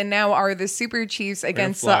Chiefs and now are the Super Chiefs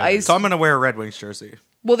against the Flyers. Ice. So I'm going to wear a Red Wings jersey.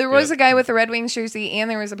 Well, there was Yep. a guy with a Red Wings jersey and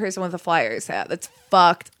there was a person with a Flyers hat. That's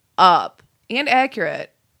fucked up and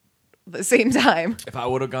accurate at the same time. If I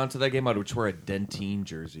would have gone to that game, I would wear a Dentine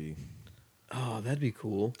jersey. Oh, that'd be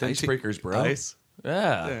cool. Icebreakers, bro. Ice.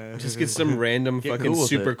 Yeah. Just get some random Get fucking cool with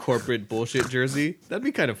super it. corporate bullshit jersey. That'd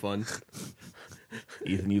be kind of fun.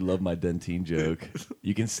 Ethan, you love my Dentine joke.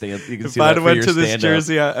 You can stand. You can If see I'd that for went your to this stand-up.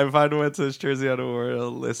 jersey, if I'd went to this jersey, I'd have worn a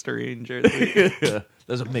Listerine jersey.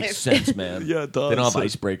 Doesn't make sense, man. Yeah, it They don't have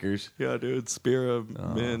does. icebreakers. Yeah, dude, spear of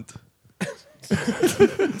mint.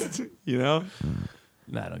 You know?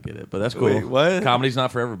 Nah, I don't get it, but that's cool. Wait, what? Comedy's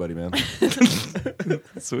not for everybody, man.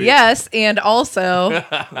 Sweet. Yes, and also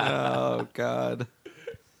Oh, God.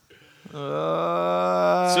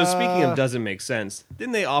 So speaking of doesn't make sense,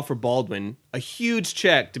 didn't they offer Baldwin a huge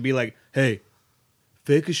check to be like, hey,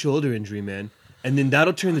 fake a shoulder injury, man, and then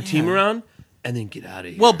that'll turn the team around, and then get out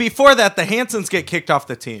of here. Well, before that, the Hansons get kicked off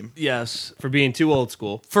the team Yes. For being too old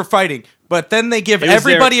school. for fighting, but then they give It was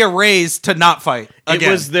everybody a raise to not fight again.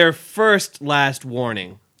 It was their first last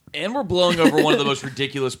warning. And we're blowing over one of the most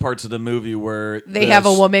ridiculous parts of the movie where they have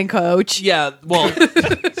a woman coach. Yeah, well,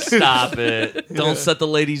 stop it. Don't set the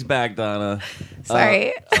ladies back, Donna.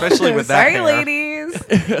 Sorry. especially with that Sorry, hair.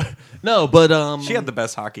 ladies. No, but She had the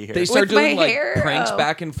best hockey hair. they start With my doing like hair? pranks Oh.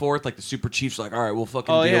 back and forth. Like the Super Chiefs, are like, all right, we'll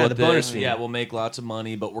fucking Oh, deal yeah, with the bonus this. fee. Yeah, we'll make lots of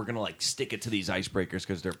money, but we're gonna like stick it to these icebreakers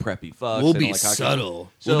because they're preppy fucks. We'll They be don't like hockey. subtle.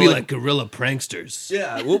 So, We'll be like- like guerrilla pranksters.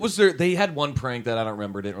 Yeah, what was their? They had one prank that I don't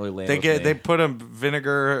remember. Didn't really land. they put a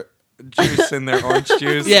vinegar juice in their orange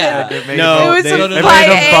juice. Yeah. and it made No, It was they- a no, They no, made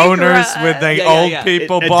them Viagra. boners when they Yeah, yeah, old yeah.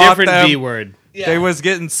 people A bought different them. V word. Yeah. They was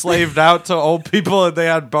getting slaved out to old people and they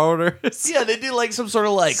had boners. Yeah, they did like some sort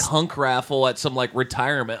of like hunk raffle at some like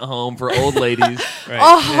retirement home for old ladies. Right.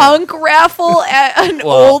 A hunk raffle at an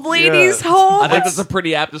Well, old lady's yeah. home. I think that's a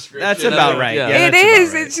pretty apt description. That's about right. Yeah. It that's is.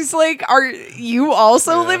 about right. It's just like, are you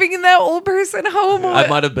also living in that old person home? I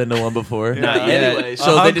might have been to one before. Not yet. Anyway, So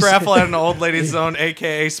so they hunk just raffle at an old lady's zone,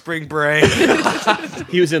 aka spring break.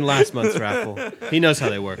 He was in last month's raffle. He knows how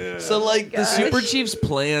they work. So like the Gosh. Super Chiefs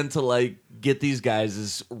plan to like get these guys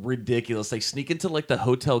is ridiculous. They sneak into like the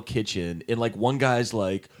hotel kitchen and like one guy's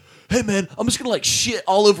like, hey man, I'm just gonna like shit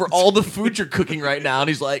all over all the food you're cooking right now. And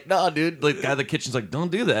he's like, nah, dude. Like the guy in the kitchen's like,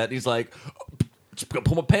 don't do that. And he's like, just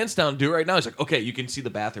pull my pants down and do it right now. He's like, okay, you can see the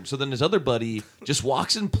bathroom. So then his other buddy just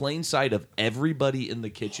walks in plain sight of everybody in the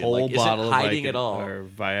kitchen. Whole like, bottle isn't of hiding Vicodin at all. or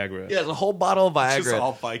Viagra. Yeah, there's a whole bottle of Just Viagra.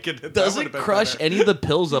 all Vicodin. That Doesn't would've been crush better. any of the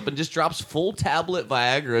pills up and just drops full tablet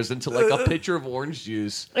Viagras into like a pitcher of orange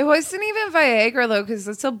juice. It wasn't even Viagra though, because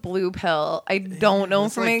it's a blue pill. I don't know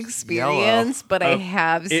It's from like experience, but I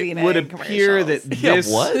have It seen it. would in appear that commercials. Yeah,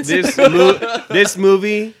 this what? this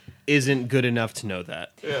movie isn't good enough to know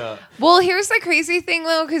that. Yeah. Well, here's the crazy thing,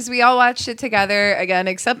 though, because we all watched it together, again,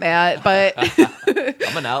 except Matt, but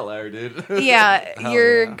I'm an outlier, dude. yeah,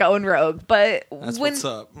 you're yeah. going rogue. But That's when what's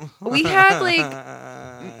up. we had, like,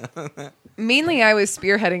 mainly I was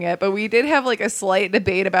spearheading it, but we did have, like, a slight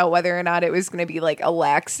debate about whether or not it was going to be, like, a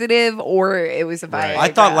laxative or it was a Viagra. I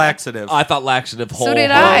thought laxative. I thought laxative whole. So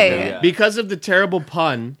did I. Yeah. Because of the terrible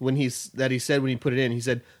pun he said when he put it in, he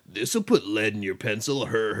said, "This will put lead in your pencil."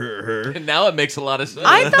 Her. And now it makes a lot of sense.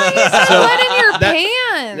 I thought you said lead in your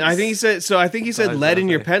pants. I think he said. So I think he said lead in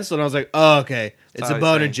your pencil, and I was like, "Oh, okay, it's a how he's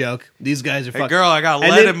boner saying. joke. These guys are Hey, fucking." girl, I got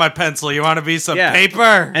And lead then- in my pencil. You want to be some Yeah.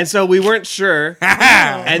 paper? And so we weren't sure.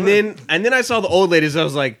 and then I saw the old ladies. I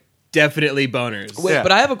was like, definitely boners. Wait, Yeah.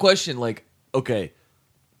 but I have a question. Like, okay,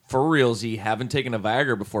 for realsy, haven't taken a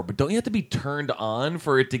Viagra before, but don't you have to be turned on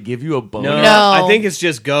for it to give you a boner? No, No. I think it's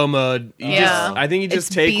just go mode. I think you just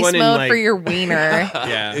it's take beast one and mode like for your wiener.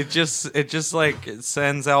 yeah. It just like it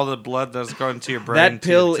sends all the blood that's going to your brain. That to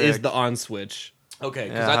pill your is dick. the on switch. Okay,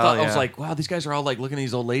 because Yeah, I thought hell I was yeah. like, wow, these guys are all like looking at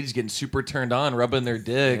these old ladies getting super turned on, rubbing their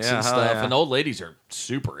dicks Yeah, and hell stuff, yeah. and old ladies are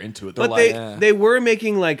super into it. They're But like, they were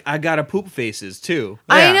making like I gotta poop faces too.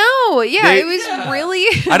 I know. Yeah, They- it was really.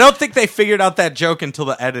 I don't think they figured out that joke until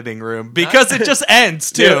the editing room because it just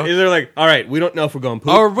ends too. Yeah, they're like, all right, we don't know if we're going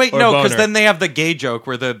poop. Or wait, no, because boner. then they have the gay joke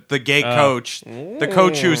where the gay coach, the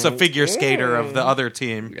coach who's a figure skater of the other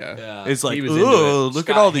team, Yeah. is like, He was into ooh, it. look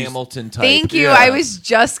Scott at all these. Hamilton type. Thank you. Yeah. I was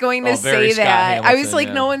just going to Oh, very say Scott that. I was Hamilton, like,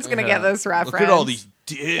 yeah. no one's going to get this reference. Look at all these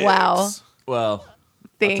dicks. Wow. Well,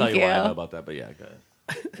 Thank I'll tell you why I know you. about that, but yeah, go ahead.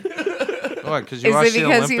 What? Because you Is watch it the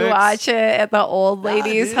because you Olympics? watch it at the old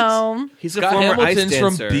ladies' dude. home? He's a Scott former Hamilton's ice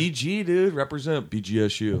from dancer. BG, dude. Represent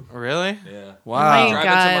BGSU. Really? Yeah. Wow. My Drive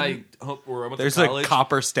God. into my home where I went There's to a college.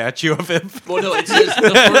 copper statue of him. Well, no, it says the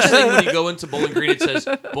first thing when you go into Bowling Green, it says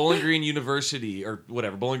Bowling Green University or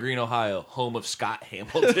whatever, Bowling Green, Ohio, home of Scott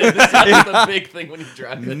Hamilton. It's like the big thing when you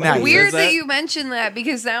drive in. Nice. Weird Is that? that- you mentioned that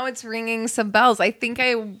because now it's ringing some bells. I think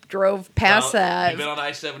I drove past that. You've been on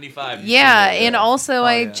I-75. Yeah, and also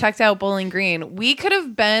I yeah. checked out Bowling Green. We could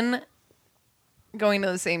have been going to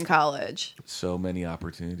the same college. So many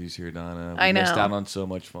opportunities here, Donna. We I know. missed out on so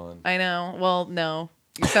much fun. I know. Well, no.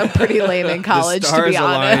 You sound pretty lame in college, the to stars be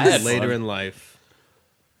aligned honest. later in life.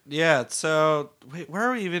 Yeah. So wait, where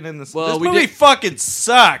are we even in this? Well, This we movie did- fucking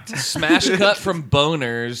sucked. Smash cut from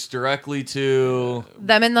boners directly to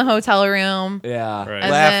Them in the hotel room. yeah. Right.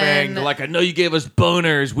 And Laughing. They're like, I know you gave us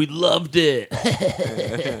boners. We loved it.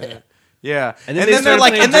 Yeah, And and then they then they're started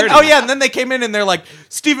like, playing and then dirty. oh yeah, and then they came in and they're like,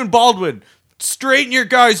 Stephen Baldwin, straighten your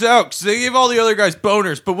guys out because they gave all the other guys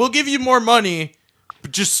boners, but we'll give you more money,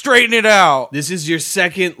 but just straighten it out. This is your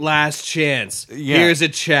second last chance. Yeah. Here's a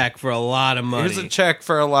check for a lot of money. Here's a check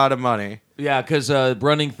for a lot of money. Yeah, because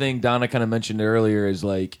running thing Donna kind of mentioned earlier is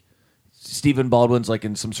like Stephen Baldwin's like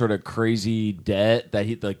in some sort of crazy debt that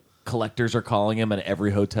the collectors are calling him at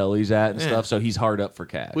every hotel he's at and stuff. So he's hard up for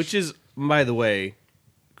cash. Which is, by the way,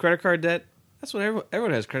 credit card debt. That's what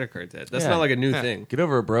everyone has credit card debt. That's Yeah. not like a new thing. get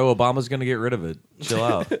over it, bro. Obama's gonna get rid of it. Chill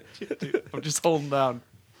out. I'm just holding down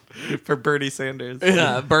for Bernie Sanders.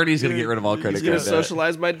 Yeah, Bernie's gonna get rid of all credit He's gonna card debt.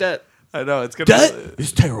 socialize my debt. I know it's gonna. Debt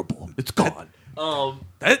is terrible. It's gone.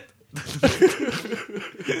 That-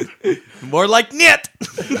 More like knit.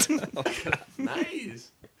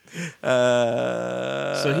 Nice.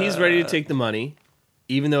 So he's ready to take the money,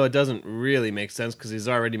 even though it doesn't really make sense because he's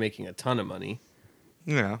already making a ton of money.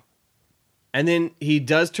 Yeah. And then he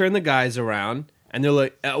does turn the guys around, and they're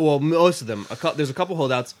like, well, most of them. There's a couple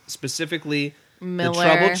holdouts, specifically Miller. the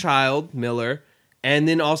troubled child, Miller, and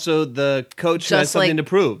then also the coach who has Just something like- to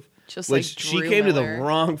prove. just which like she Drew came to the Miller.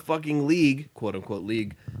 wrong fucking league, quote unquote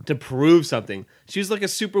league, to prove something. She was like a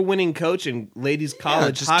super winning coach in ladies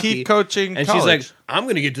college just hockey. keep coaching and college. she's like, I'm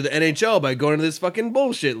going to get to the NHL by going to this fucking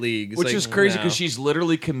bullshit league. It's Which like, is crazy no. because she's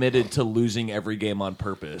literally committed to losing every game on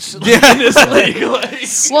purpose. Yeah. In this league, like,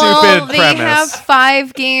 Well, they premise. have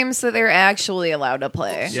 5 games that they're actually allowed to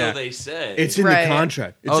play. Yeah. So they say. It's in Right. the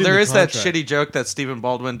contract. It's Oh, in there the is that contract. shitty joke that Stephen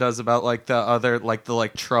Baldwin does about like the other, like the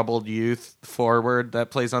troubled youth forward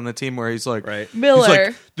that plays on the team, where he's like, Right. Miller. he's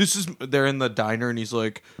like, this is. They're in the diner, and he's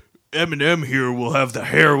like, Eminem here will have the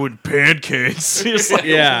heroin pancakes. He's like,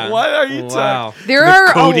 Yeah. what are you Wow. talking? There The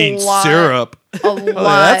are codeine a lot. syrup. A Oh, lot.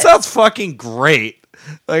 that sounds fucking great.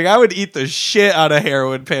 Like I would eat the shit out of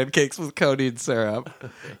heroin pancakes with codeine syrup.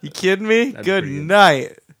 You kidding me? Good pretty good.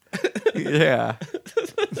 night. Yeah.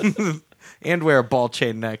 And wear a ball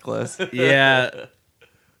chain necklace. Yeah.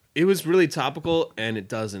 It was really topical, and it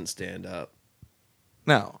doesn't stand up.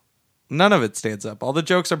 No. None of it stands up. All the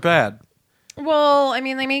jokes are bad. Well, I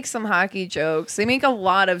mean, they make some hockey jokes. They make a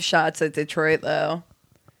lot of shots at Detroit, though.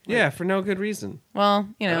 Yeah, for no good reason. Well,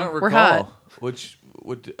 you I know, don't we're recall. hot.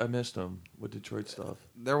 I missed them. What Detroit stuff?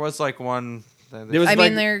 There was like one. There was I like,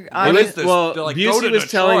 mean, they're Well, is this? well, They're like, go Busey to was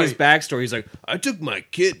telling his Detroit. backstory. He's like, I took my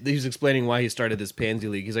kid. He's explaining why he started this pansy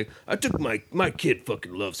league. He's like, I took my kid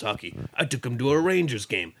fucking loves hockey. I took him to a Rangers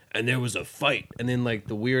game, and there was a fight. And then like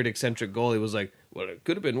the weird eccentric goalie was like, well, it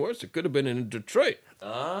could have been worse. It could have been in Detroit.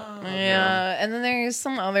 Yeah, and then there's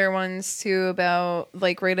some other ones too about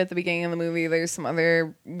like right at the beginning of the movie. There's some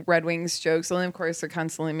other Red Wings jokes, and then of course they're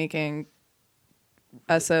constantly making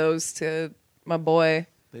SOs to my boy.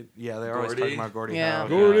 They're always Gordy? talking about Gordy. Yeah. Howe,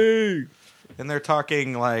 Gordy. And they're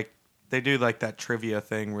talking like they do like that trivia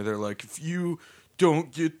thing where they're like, if you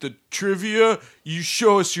don't get the trivia, you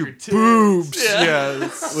show us your boobs. Yeah,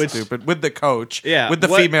 it's stupid. With the coach. Yeah, with the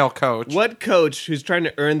female coach. What coach who's trying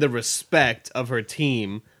to earn the respect of her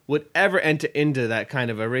team would ever enter into that kind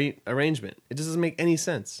of arrangement? It just doesn't make any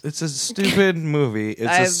sense. It's a stupid movie. It's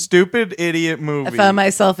a I've- stupid idiot movie. I found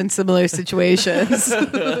myself in similar situations.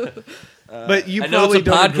 But you I know probably it's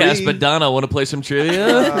a don't podcast, agree. but Donna, want to play some trivia?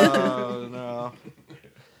 Oh no.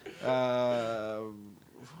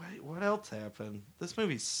 What else happened? This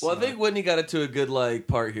movie sucked. Well, I think Whitney got into a good like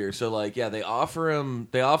part here. So like, yeah, they offer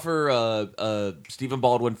Stephen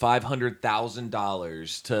Baldwin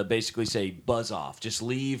 $500,000 to basically say buzz off, just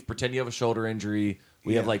leave, pretend you have a shoulder injury.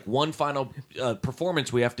 We have like one final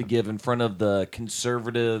performance we have to give in front of the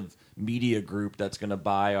conservative media group that's going to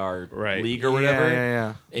buy our league or whatever.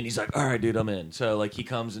 Yeah. And he's like, all right, dude, I'm in. So like he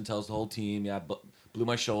comes and tells the whole team, yeah, I blew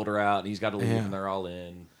my shoulder out, and he's got to leave, and they're all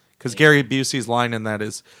in. Because Gary Busey's line in that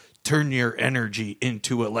is, turn your energy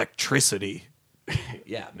into electricity.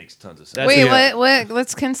 Yeah, it makes tons of sense. That's Wait, it. what?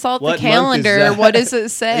 Let's consult What the month is calendar. that? What does it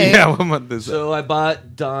say? Yeah, what month is it? So I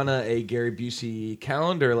bought Donna a Gary Busey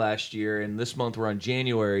calendar last year, and this month we're on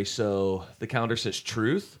January, so the calendar says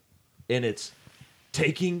truth, and it's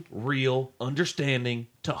taking real understanding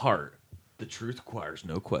to heart. The truth requires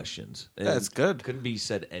no questions. And That's good. Couldn't be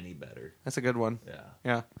said any better. That's a good one.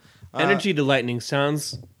 Yeah. Energy to lightning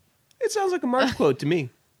sounds like a Mark quote to me.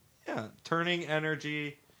 Yeah, turning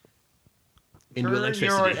energy Into turn electricity.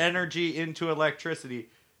 your energy into electricity.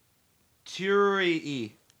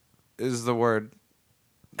 Turii is the word.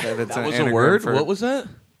 That it's That an was a anagram word? for. What was that?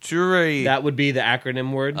 Turii? That would be the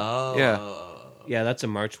acronym word. Oh. Yeah. Yeah, that's a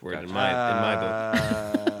March word in my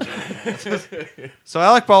book. So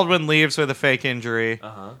Alec Baldwin leaves with a fake injury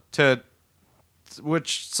Uh-huh.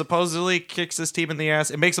 which supposedly kicks his team in the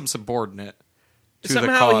ass. It makes him subordinate to the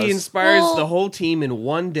Somehow cause. he inspires Well- the whole team in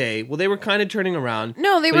one day. Well, they were kind of turning around.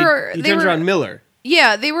 No, they but he- were. He they turns were around Miller.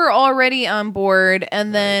 Yeah, they were already on board,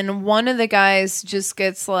 and then one of the guys just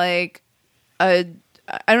gets like a.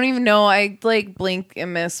 I don't even know. I like blink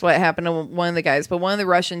and miss what happened to one of the guys, but one of the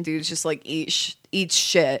Russian dudes just like eats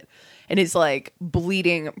shit and is like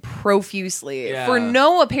bleeding profusely Yeah. for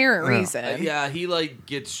no apparent reason. Yeah, he like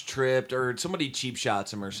gets tripped or somebody cheap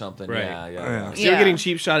shots him or something. Right. Yeah. So they're getting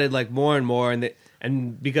cheap shotted like more and more,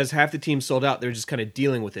 and because half the team sold out, they're just kind of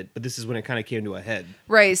dealing with it. But this is when it kind of came to a head.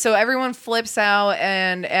 Right, so everyone flips out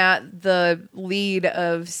and at the lead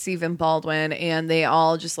of Stephen Baldwin, and they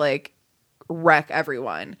all just like wreck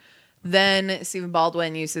everyone. Then Stephen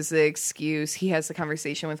Baldwin uses the excuse. He has a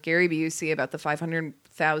conversation with Gary Busey about the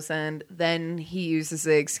 $500,000. Then he uses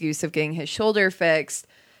the excuse of getting his shoulder fixed.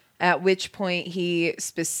 At which point he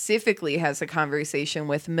specifically has a conversation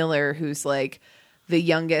with Miller, who's like the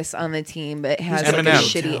youngest on the team, but has like a Eminem.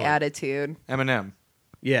 shitty attitude. Eminem.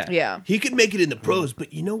 Yeah. Yeah. He could make it in the pros,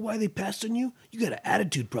 but you know why they passed on you? You got an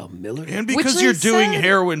attitude problem, Miller. And Which because they you're doing said-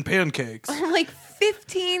 heroin pancakes. Like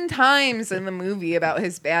 15 times in the movie about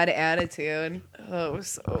his bad attitude. Oh, it was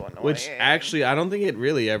so annoying. Which actually, I don't think it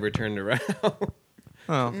really ever turned around.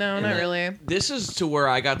 Oh. No, not really. This is to where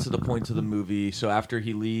I got to the point of the movie. So after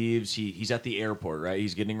he leaves, he's at the airport, right?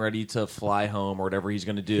 He's getting ready to fly home or whatever he's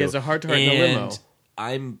going to do. He has a heart-to-heart in a limo. And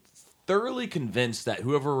I'm thoroughly convinced that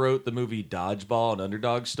whoever wrote the movie Dodgeball, an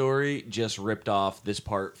underdog story, just ripped off this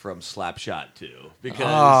part from Slapshot 2. Because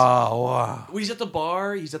Oh, wow. he's at the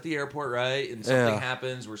bar, he's at the airport, right? And something Yeah.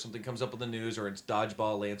 happens where something comes up in the news, or it's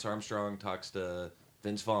Dodgeball, Lance Armstrong talks to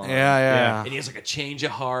Vince Vaughn. Yeah. And he has like a change of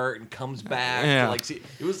heart and comes back. Yeah. To like see,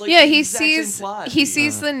 it was like Yeah, the he exact same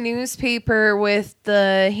sees plot. the newspaper with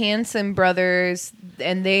the Hanson brothers,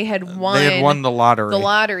 and they had won. They had won the lottery. the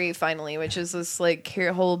lottery finally, which is this like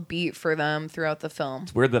whole beat for them throughout the film.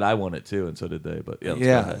 It's weird that I won it too, and so did they. But yeah, let's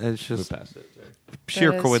Yeah, go ahead. it's just- Move past it. Sorry.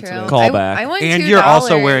 Pure That is coincidence. true. Call I- back. I won And $2. you're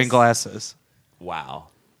also wearing glasses. Wow.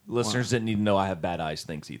 Listeners didn't need to know I have bad eyes.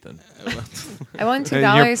 Thanks, Ethan. I won $2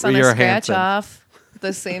 You're- on a you're scratch Hanson. off.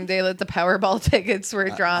 the same day that the Powerball tickets were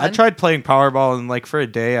drawn. I tried playing Powerball, and like for a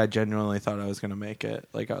day, I genuinely thought I was gonna make it.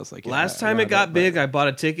 Like I was like, Last time it got big, I bought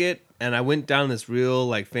a ticket and I went down this real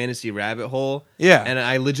like fantasy rabbit hole. Yeah. And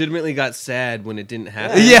I legitimately got sad when it didn't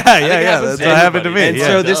happen. Yeah. happens That's to what happened to me. And yeah.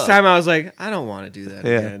 so this time I was like, I don't want to do that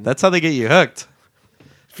yeah, again. that's how they get you hooked.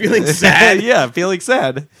 Feeling sad. Yeah, feeling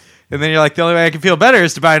sad, and then you're like, the only way I can feel better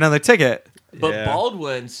is to buy another ticket. But Yeah.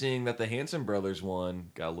 Baldwin, seeing that the Hanson brothers won,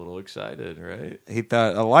 got a little excited, right? He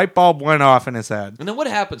thought a light bulb went off in his head. And then what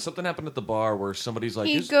happened? Something happened at the bar where somebody's like,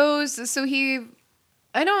 he "Is- goes. So he,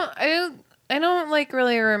 I don't like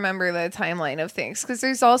really remember the timeline of things because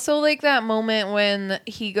there's also like that moment when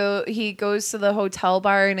he goes to the hotel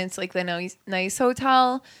bar and it's like the nice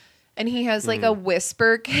hotel. And he has like a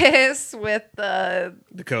whisper kiss with the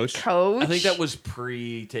coach. I think that was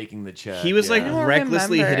pre-taking the check. He was like I don't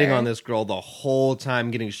recklessly remember. hitting on this girl the whole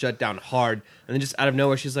time, getting shut down hard. And then just out of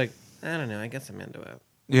nowhere, she's like, I don't know, I guess I'm into it.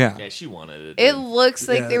 Yeah. Yeah, she wanted it. It looks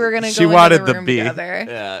like they were gonna She go wanted into the the room bee. together.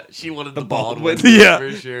 Yeah, she wanted the Baldwin. Baldwin. Yeah.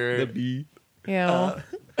 for sure. B. Yeah.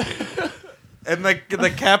 And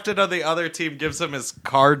the captain of the other team gives him his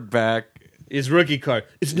card back. His rookie card.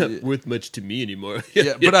 It's not worth much to me anymore.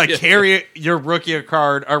 Yeah, but I carry your rookie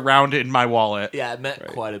card around in my wallet. Yeah, it meant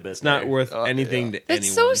quite a bit. It's not worth anything to It's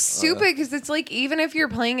anyone. so stupid because it's like even if you're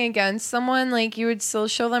playing against someone, like you would still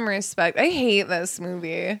show them respect. I hate this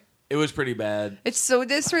movie. It was pretty bad. It's so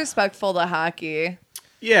disrespectful to hockey.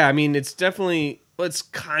 Yeah, I mean, it's definitely, well, it's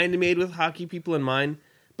kind of made with hockey people in mind,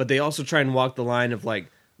 but they also try and walk the line of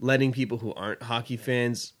like letting people who aren't hockey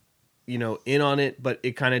fans, you know, in on it, but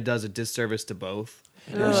it kind of does a disservice to both.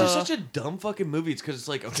 It was just such a dumb fucking movie. It's because it's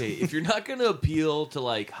like, okay, if you're not going to appeal to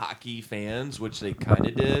like hockey fans, which they kind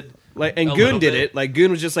of did, Like, and A Goon little did bit. it. Like, Goon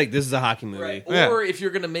was just like, this is a hockey movie. right? Yeah. Or if you're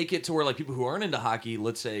going to make it to where like people who aren't into hockey,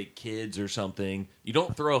 let's say kids or something, you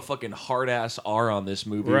don't throw a fucking hard ass R on this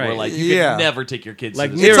movie where Right. like you Yeah. could never take your kids. Like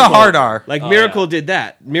to this It's a Miracle. hard R. Like, Oh, Miracle yeah. did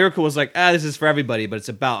that. Miracle was like, this is for everybody, but it's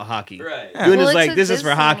about hockey. Right. Goon Well, is it's like, a this is for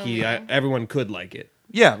Disney hockey. movie. Everyone could like it.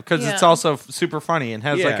 Yeah, because it's Yeah. also super funny and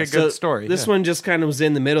has like a so good story. This yeah. one just kind of was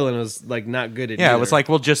in the middle and was like not good at Yeah, either. it was like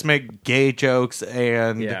we'll just make gay jokes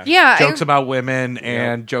and Yeah. jokes about women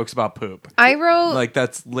and jokes about poop. I wrote Like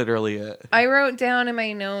that's literally it. I wrote down in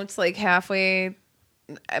my notes like halfway,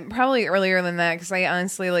 probably earlier than that because I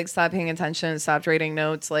honestly like stopped paying attention and stopped writing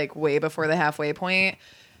notes like way before the halfway point.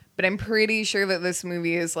 But I'm pretty sure that this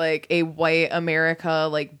movie is like a white America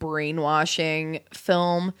like brainwashing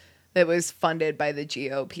film that was funded by the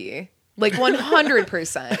GOP. Like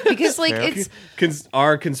 100%. Because like it's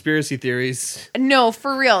our conspiracy theories. no,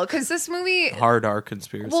 for real. Because this movie Hard R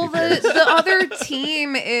conspiracy. well, theories. the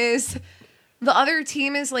other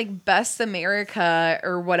team is like Best America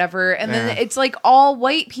or whatever, and then Yeah. it's like all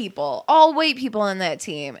white people in that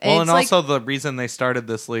team. Well, it's and like, also the reason they started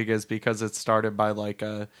this league is because it's started by like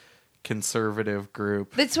a conservative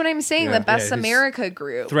group. that's what I'm saying. Yeah. The Best Yeah, who's America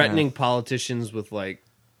group. Threatening politicians with like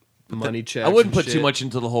money checks. I wouldn't and put shit. too much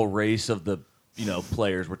into the whole race of the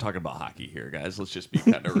players. We're talking about hockey here, guys. Let's just be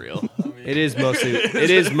kind of real. It is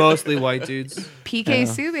mostly white dudes. PK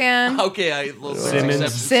Subban. Okay, I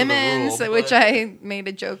Simmons, which I made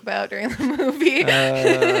a joke about during the movie.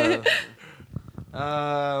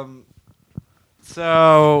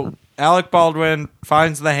 So Alec Baldwin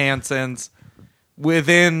finds the Hansons.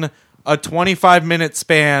 Within a 25-minute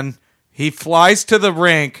span, he flies to the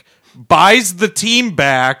rink, buys the team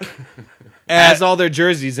back, Has all their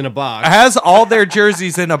jerseys in a box. has all their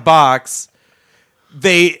jerseys in a box.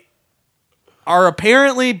 They are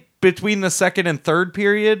apparently between the second and third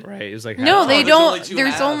period. Right. It was like No, half- they there's only don't. two There's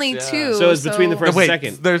halves, only yeah. two. So it's between the first- Wait,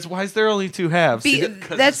 second. why is there only two halves?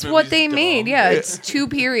 That's this what movie's they dumb. made. Yeah, it's 2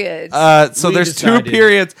 periods. So We there's decided. 2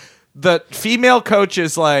 periods. The female coach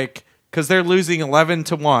is like, because they're losing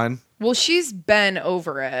 11-1. well, she's been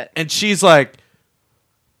over it. And she's like,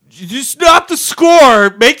 just stop the score.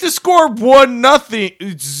 Make the score 1-0,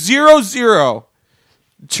 0-0.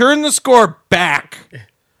 Turn the score back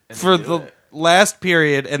for the last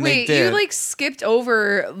period, and Wait, they did. you like skipped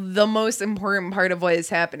over the most important part of what is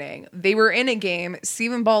happening. They were in a game.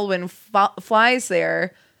 Stephen Baldwin flies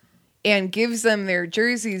there and gives them their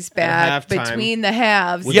jerseys back halftime. between the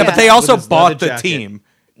halves. yeah, but they also With his bought leather the jacket. team.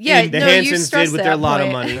 yeah, the no, you Hansons stressed did with that their lot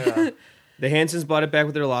of point. money. The Hansons bought it back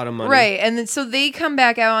with their lot of money. Right, and then so they come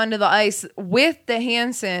back out onto the ice with the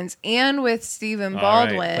Hansons and with Stephen All right,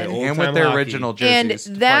 Baldwin. play old And with time their hockey. original And jerseys. to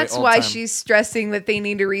play that's old why time. she's stressing that they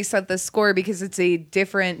need to reset the score because it's a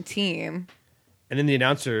different team. And then the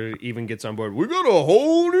announcer even gets on board. We got a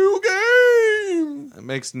whole new game. It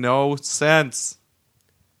makes no sense.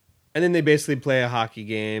 And then they basically play a hockey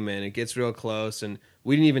game, and it gets real close. And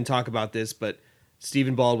we didn't even talk about this, but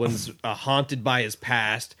Stephen Baldwin's haunted by his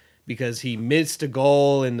past because he missed a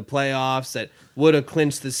goal in the playoffs that would have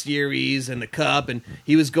clinched the series and the cup, and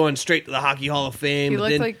he was going straight to the Hockey Hall of Fame. He But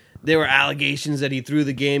looked then like- there were allegations that he threw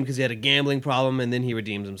the game because he had a gambling problem, and then he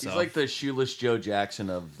redeems himself. He's like the shoeless Joe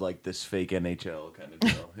Jackson of like this fake NHL kind of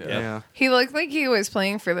deal. Yeah. He looked like he was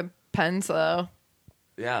playing for the Pens, though.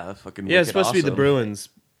 Yeah, that's fucking. Yeah, it's wicked supposed to be the awesome. Bruins.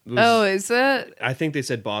 It was- Oh, is it? I think they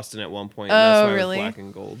said Boston at one point. Oh, And that's why really? It was black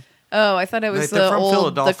and gold. Oh, I thought it was They're the from old, the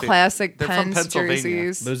Philadelphia. classic They're from Pens Pennsylvania.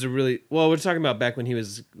 jerseys. Those are really well. We're talking about back when he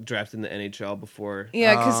was drafted in the NHL before.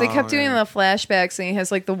 Yeah, because they kept doing the flashbacks, and he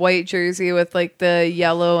has like the white jersey with like the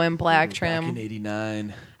yellow and black Back trim. in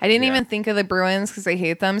 '89. I didn't Yeah. even think of the Bruins because I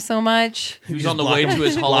hate them so much. He was just on the block way him- to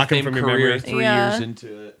his Hall of block him Fame from your career memory. 3 Yeah. years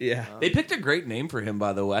into it. Yeah. They picked a great name for him,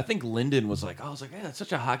 by the way. I think Linden was like, I was like, yeah, that's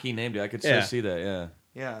such a hockey name, dude. I could so Yeah. see that, yeah.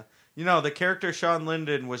 Yeah. You know, the character Sean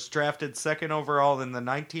Linden was drafted second overall in the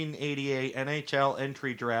 1988 NHL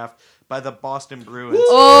entry draft by the Boston Bruins.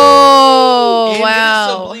 Oh, And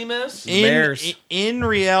wow. Sublimus. Bears. In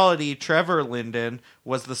reality, Trevor Linden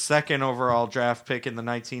was the second overall draft pick in the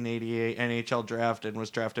 1988 NHL draft and was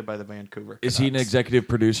drafted by the Vancouver Is he an Canucks. executive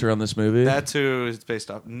producer on this movie? That's who it's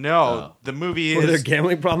based off. No, Oh. the movie Were there is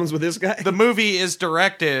gambling problems with this guy? the movie is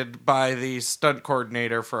directed by the stunt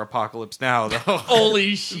coordinator for Apocalypse Now, though.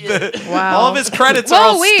 Holy shit. Wow. All of his credits Whoa, are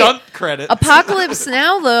all wait. stunt credits. Apocalypse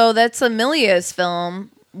Now, though, that's a Milius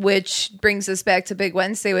film, which brings us back to Big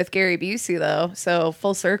Wednesday with Gary Busey, though. So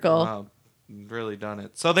full circle. Wow, really done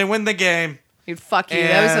it. So they win the game. Dude, fuck you.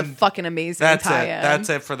 That was a And fucking amazing That's tie-in. it. That's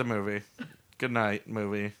it for the movie. Good night,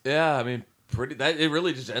 movie. Yeah, I mean, it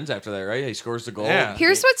really just ends after that, right? He scores the goal. Yeah.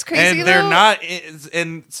 Here's what's crazy, And they're though. not,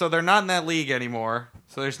 and so they're not in that league anymore.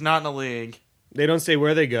 So there's not in a league. They don't say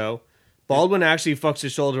where they go. Baldwin actually fucks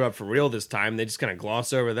his shoulder up for real this time. They just kind of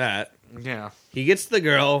gloss over that. Yeah. He gets the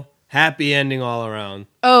girl. Happy ending all around.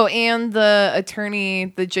 Oh, and the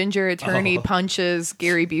attorney, the ginger attorney, punches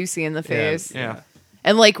Gary Busey in the face. Yeah.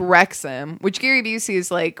 And like wrecks him, which Gary Busey is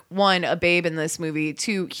like, 1, a babe in this movie,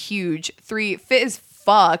 2, huge, 3, fit as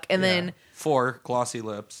fuck, and then 4, glossy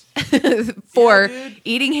lips. 4, Yeah, dude.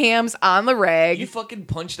 eating hams on the rag. You fucking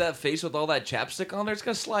punch that face with all that chapstick on there, it's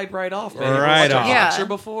gonna slide right off, man. Right You ever watch a off. Yeah. boxer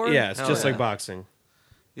before? Yeah, it's Hell just yeah. like boxing.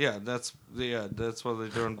 Yeah, that's what they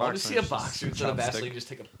do in boxing. I want to see a It's just boxer instead of chopstick. Vaseline just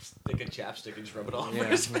take a stick of chapstick and just rub it all over Yeah.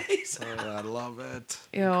 his face. Oh, I love it.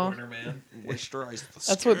 Ew. Corner man. Moisturize the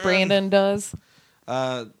That's what skin. Brandon does.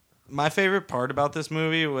 My favorite part about this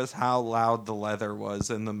movie was how loud the leather was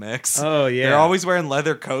in the mix. Oh, yeah. They're always wearing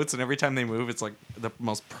leather coats, and every time they move, it's like the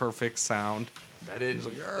most perfect sound. I didn't.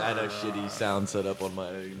 I had a shitty sound set up on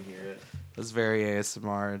mine. I didn't hear it. It was very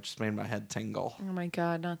ASMR. It just made my head tingle. Oh my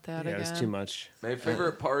god, not that Yeah, again. it's too much. My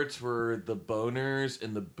favorite parts were the boners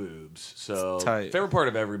and the boobs. So It's tight. favorite part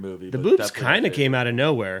of every movie. The but boobs definitely kind my of came out of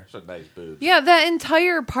nowhere. favorite. Some nice boobs. Yeah, that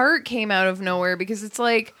entire part came out of nowhere because it's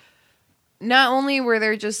like, not only were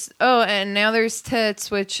there just, and now there's tits,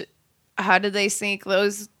 which, how did they sneak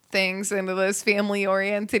those things into this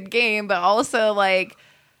family-oriented game? But also, like,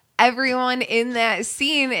 everyone in that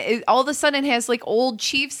scene all of a sudden has, like, old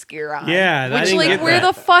Chiefs gear on. Yeah, I which, didn't like, get where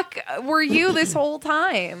that. the fuck were you this whole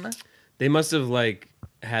time? They must have like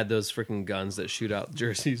had those freaking guns that shoot out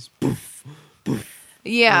jerseys.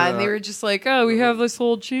 Yeah, and they were just like, oh, we have this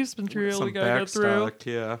old Chiefs material Some we gotta get through. backstock,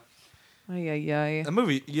 yeah. Ay, ay, ay. The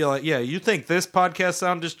movie, you think this podcast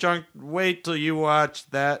sound disjunct? Wait till you watch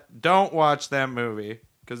that. Don't watch that movie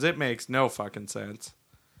because it makes no fucking sense.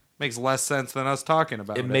 Makes less sense than us talking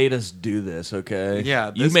about it. It made us do this, okay?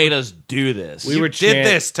 Yeah, you this- made us do this. We You were did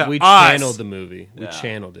this to we us. channeled the movie. We Yeah.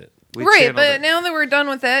 channeled it. We Right, channeled but it. now that we're done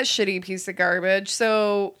with that shitty piece of garbage,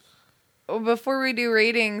 so before we do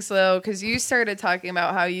ratings, though, because you started talking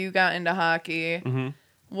about how you got into hockey,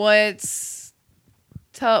 what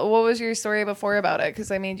was your story before about it?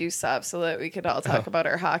 Because I made you stop so that we could all talk about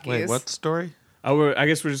our hockeys. Wait, what story? I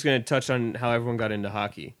guess we're just going to touch on how everyone got into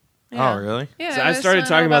hockey. Yeah. Oh, really? Yeah, So I started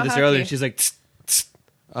talking about this earlier, and hockey. she's like, "Tsk, tsk,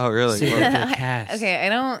 Oh, really? say Wait, it for the cast." Okay, I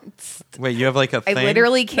don't. wait, you have like a I thing?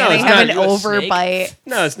 literally can't. it's I have not- an you a snake? overbite.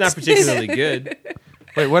 No, it's not particularly good.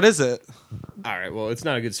 Wait, what is it? All right, well, it's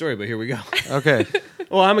not a good story, but here we go. Okay.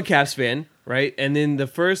 Well, I'm a Caps fan, right? And then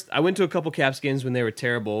I went to a couple Caps games when they were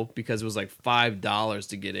terrible because it was like $5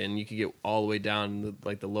 to get in. You could get all the way down to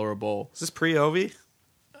like the lower bowl. Is this pre-Ovi?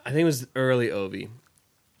 I think it was early Ovi.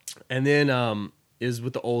 And then it was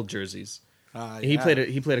with the old jerseys. He played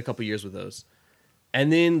a couple years with those.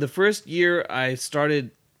 And then the first year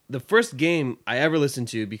the first game I ever listened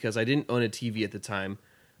to, because I didn't own a TV at the time,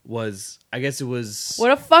 was, I guess it was,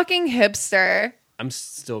 What a fucking just I'm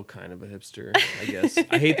still kind of a hipster, I guess.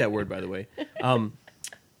 I hate that word, by the way.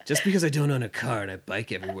 Just because I don't own a car and I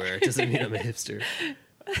bike everywhere doesn't mean I'm a hipster.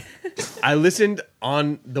 I listened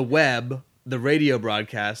on the web, the radio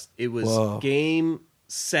broadcast. It was Game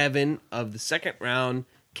 7 of the second round.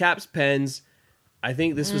 Caps Pens. I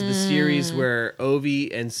think this was the series where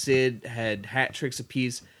Ovi and Sid had hat tricks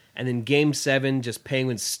apiece. And then Game 7, just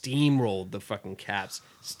Penguins steamrolled the fucking Caps.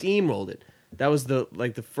 Steamrolled it. That was the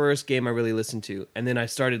first game I really listened to. And then I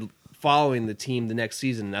started following the team the next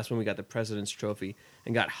season. And that's when we got the President's Trophy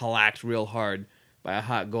and got hacked real hard by a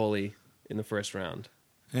hot goalie in the first round.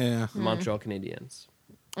 Yeah. The Montreal Canadiens.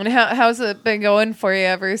 And how's it been going for you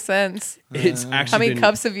ever since? It's actually How many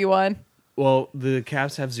cups have you won? Well, the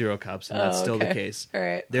Caps have 0 cups, and that's still the case. All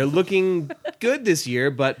right. They're looking good this year,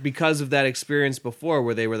 but because of that experience before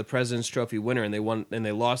where they were the President's Trophy winner and they won and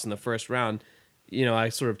they lost in the first round, I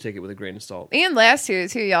sort of take it with a grain of salt. And last year,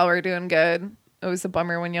 too, y'all were doing good. It was a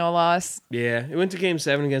bummer when y'all lost. Yeah, it went to Game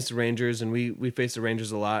 7 against the Rangers, and we faced the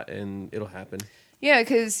Rangers a lot, and it'll happen. Yeah,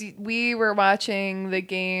 because we were watching the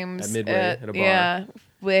games At Midway, at a bar. Yeah,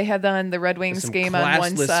 we had the Red Wings Some game on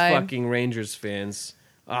one classless side. fucking Rangers fans.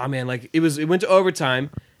 Oh man, it went to overtime,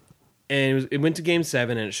 and it went to Game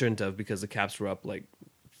 7, and it shouldn't have because the Caps were up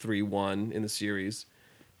 3-1 in the series.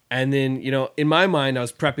 And then in my mind, I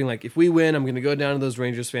was prepping if we win, I'm going to go down to those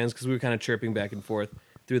Rangers fans because we were kind of chirping back and forth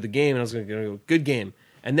through the game, and I was going to go good game.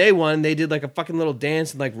 And they won. They did a fucking little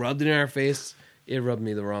dance and rubbed it in our face. It rubbed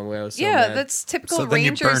me the wrong way. I was so mad. That's typical So then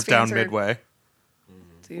Rangers you burnt down fans Midway.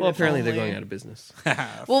 Dude, Well, if apparently they're only. going out of business.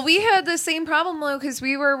 Well, we had the same problem, though, because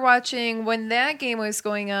we were watching, when that game was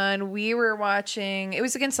going on, we were watching, it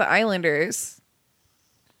was against the Islanders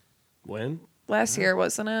When? last year,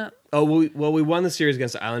 wasn't it? Oh, we won the series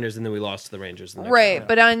against the Islanders, and then we lost to the Rangers. The next Right, round.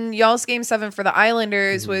 but on y'all's Game 7 for the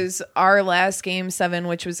Islanders was our last Game 7,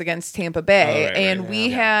 which was against Tampa Bay. Oh, right, and right, we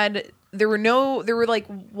had, there were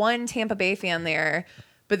one Tampa Bay fan there,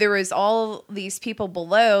 but there was all these people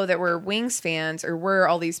below that were Wings fans, or were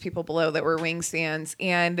all these people below that were Wings fans,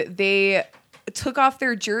 and they took off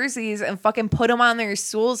their jerseys and fucking put them on their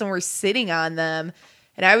stools and were sitting on them.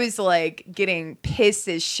 And I was getting pissed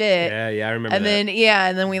as shit. Yeah, I remember And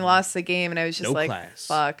that. then we lost the game, and I was just No class.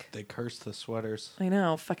 fuck. They cursed the sweaters. I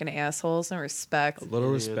know, fucking assholes. No respect. A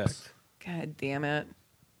little Idiots. respect. God damn it.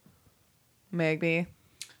 Magby.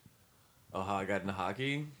 Oh, how I got into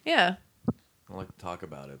hockey? Yeah, I don't like to talk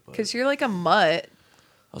about it, but because you're like a mutt.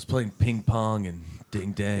 I was playing ping pong and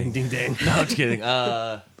ding dang. Ding dang. No, I'm just kidding.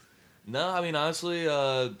 No, I mean honestly,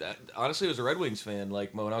 I was a Red Wings fan.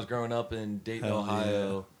 Like when I was growing up in Dayton, Hell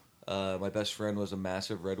Ohio, my best friend was a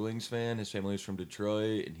massive Red Wings fan. His family was from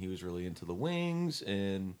Detroit, and he was really into the Wings.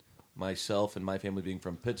 And myself and my family being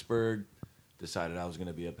from Pittsburgh, decided I was going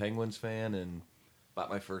to be a Penguins fan, and bought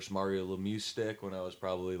my first Mario Lemieux stick when I was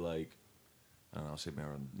probably I don't know, say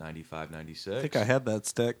around 95, 96. I think I had that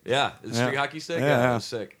stick. Yeah, the street hockey stick. Yeah, Yeah, yeah. it was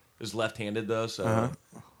sick. It was left-handed though, so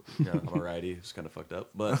I'm a righty. It's kind of fucked up,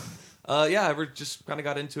 but I just kind of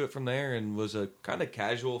got into it from there, and was a kind of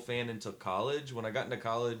casual fan until college. When I got into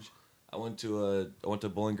college, I went to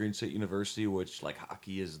Bowling Green State University, which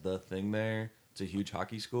hockey is the thing there. It's a huge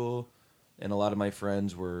hockey school, and a lot of my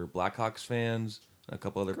friends were Blackhawks fans. A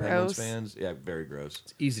couple other Penguins Gross. fans. Yeah, very gross.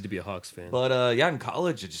 It's easy to be a Hawks fan. But in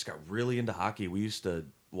college, I just got really into hockey. We used to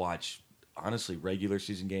watch, honestly, regular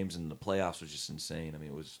season games, and the playoffs was just insane. I mean,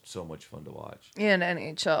 it was so much fun to watch. In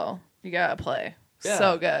NHL, you gotta play. Yeah.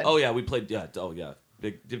 So good. Oh yeah, we played. Yeah. Oh yeah,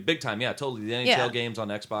 big time. Yeah, totally. The NHL Yeah. games on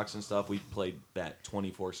Xbox and stuff. We played that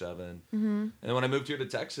 24/7. Mm-hmm. And then when I moved here to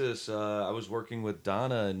Texas, I was working with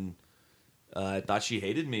Donna, and I thought she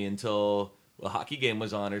hated me until a hockey game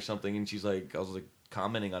was on or something, and she's like, I was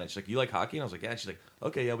commenting on it. She's like, "You like hockey?" And I was like, "Yeah." She's like,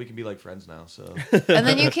 "Okay, yeah, we can be friends now." So And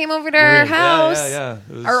then you came over to our house, yeah.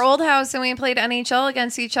 It was, our old house, and we played NHL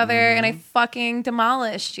against each other, and I fucking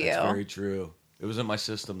demolished you. That's very true. It was in my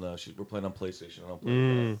system though. We're playing on PlayStation. I don't play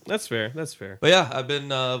with that. That's fair. That's fair. But yeah, I've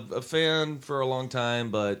been a fan for a long time,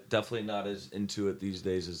 but definitely not as into it these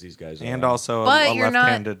days as these guys are. And also But a you're not-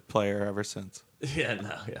 left-handed player ever since. yeah,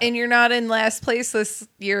 no, yeah. And you're not in last place this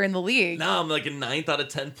year in the league. No, I'm in 9th out of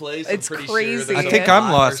 10th place. It's I'm pretty crazy. Sure I think there's a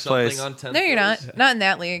I'm bot or last something place. On 10th No, you're place. not. Not in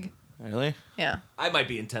that league. Really? Yeah. I might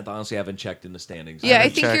be in 10th. Honestly, I haven't checked in the standings. Yeah, I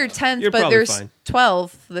haven't think checked. you're 10th, You're but probably there's fine.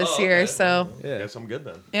 12th this Oh, year, okay. so Yeah, guess I'm good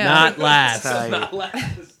then. yeah. Not last. Tight. Not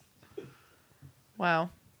last. Wow.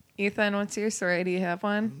 Ethan, what's your story? Do you have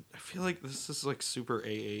one? I feel like this is super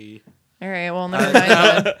AA. All right, well, never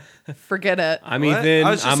mind then. Forget it. I'm What? Ethan. I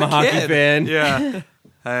was just I'm a hockey kid. fan. Yeah.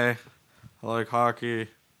 Hey, I like hockey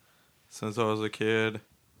since I was a kid.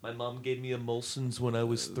 My mom gave me emulsions when I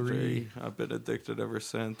was 3. I've been addicted ever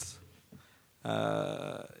since.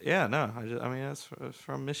 Yeah, no, I mean, it's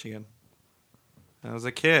from Michigan. I was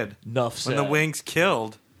a kid. Enough When said. the Wings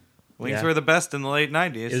killed. Wings Yeah. were the best in the late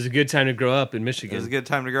 90s. It was a good time to grow up in It Michigan. was a good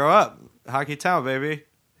time to grow up. Hockey town, baby.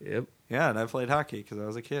 Yep. Yeah, and I played hockey because I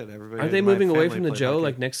was a kid. Everybody. Aren't they in my moving away family from the played Joe hockey.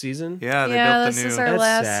 like next season? Yeah, they Yeah, built this the new. is our That's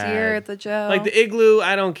last sad. year at the Joe. Like the Igloo,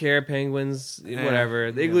 I don't care. Penguins, Yeah.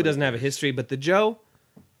 whatever. The Igloo doesn't have a history, but the Joe,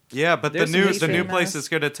 Yeah, but the There's new some place is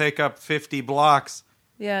going to take up 50 blocks.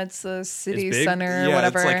 yeah, it's the city It's big? center or Yeah,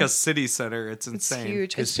 whatever. it's like a city center. It's It's insane.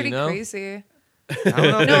 huge. It's pretty Casino? crazy. I don't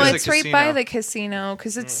know if No, there's a it's right casino. by the casino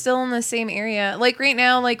because it's still in the same area. Like right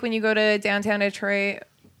now, like when you go to downtown Detroit,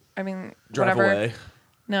 I mean, Drive whatever. away.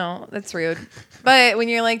 No, that's rude. But when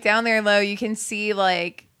you're like down there low, you can see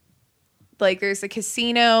like there's a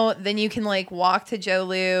casino. Then you can like walk to Joe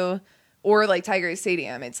Lou or like Tiger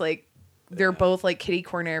Stadium. It's like they're both like kitty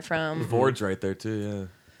corner from. Ford's right there too.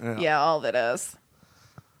 Yeah. Yeah, all of it is.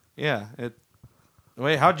 Yeah.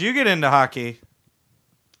 Wait, how'd you get into hockey?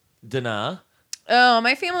 Donna. Oh,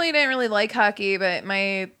 my family didn't really like hockey, but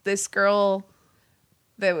this girl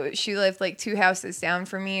she lived like 2 houses down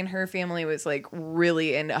from me, and her family was like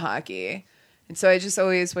really into hockey, and so I just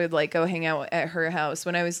always would like go hang out at her house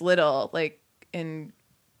when I was little, like in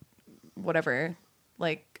whatever,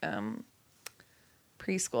 like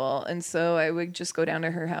preschool, and so I would just go down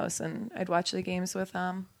to her house and I'd watch the games with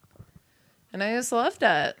them, and I just loved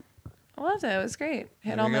it. I loved it. It was great.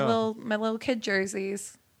 Had There all you go. my little kid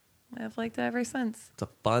jerseys. I've liked it ever since. It's a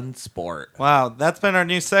fun sport. Wow, that's been our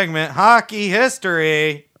new segment, Hockey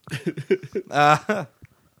History.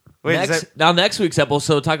 Wait, is that Next week's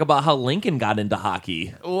episode, talk about how Lincoln got into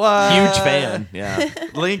hockey. what? Huge fan. Yeah.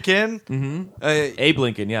 Lincoln? Abe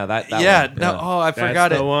Lincoln. Yeah. That Yeah, one. no. Oh, I forgot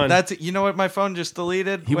the it. one. That's you know what my phone just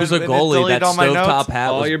deleted. He was a When it goalie. deleted That all my notes. stovetop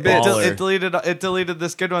hat All was your bits. baller. It deleted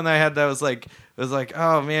this good one that I had that was like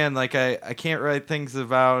oh man, like I can't write things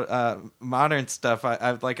about modern stuff.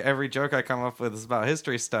 I've like every joke I come up with is about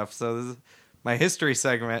history stuff. So this is my history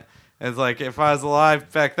segment. It's like if I was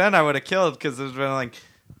alive back then, I would have killed because it would have been like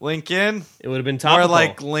Lincoln it would have been or topical.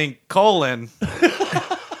 like Lincoln.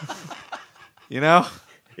 You know?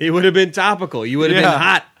 It would have been topical. You would have Yeah. been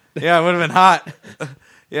hot. Yeah, it would have been hot.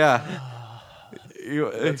 Yeah.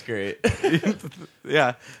 That's great.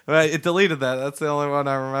 Yeah, well, it deleted that. That's the only one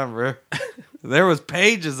I remember. There was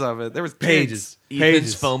pages of it. There was Pages. Ethan's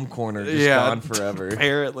Pages. foam corner just Yeah, gone forever.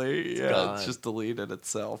 Apparently, yeah, gone. it's just deleted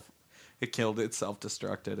itself. It killed it,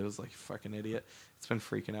 self-destructed. It was like fucking idiot. It's been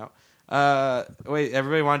freaking out. Wait,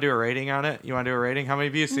 everybody want to do a rating on it? You want to do a rating? How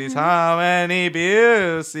many Buseys? How many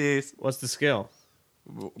Buseys? What's the scale?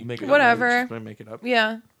 You make it up. Whatever. Just gonna make it up.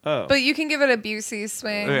 Yeah. Oh. But you can give it a Busey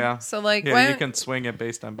swing. Yeah. So like, Yeah, why, you can swing it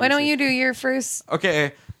based on. why don't Busey. you do your first?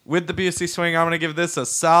 Okay, with the Busey swing, I'm gonna give this a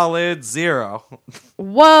solid 0.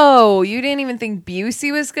 Whoa! You didn't even think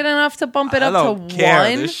Busey was good enough to bump it I up don't to care.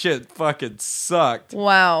 1. This shit fucking sucked.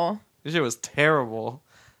 Wow. This shit was terrible.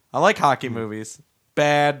 I like hockey movies.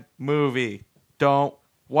 Bad movie. Don't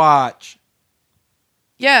watch.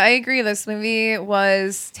 Yeah, I agree. This movie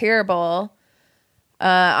was terrible.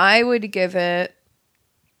 I would give it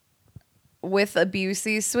with a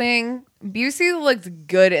Busey swing. Busey looked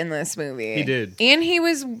good in this movie. He did. And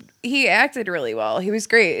he acted really well. He was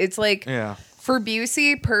great. It's like Yeah. for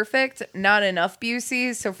Busey, perfect, not enough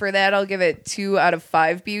Buseys. So for that, I'll give it 2 out of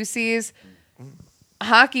 5 Buseys.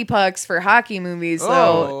 Hockey pucks for hockey movies,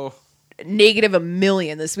 though, Oh.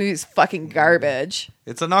 -1,000,000. This movie is fucking garbage.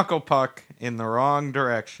 It's a knuckle puck in the wrong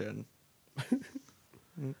direction.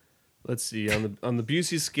 Let's see on the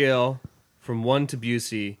Busey scale from 1 to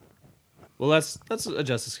Busey. Well, let's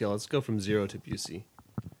adjust the scale. Let's go from 0 to Busey.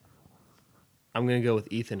 I'm gonna go with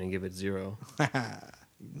Ethan and give it 0,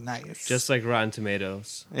 Nice. just like Rotten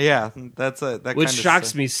Tomatoes, yeah, that's a that which kinda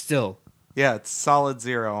shocks me still. Yeah, it's solid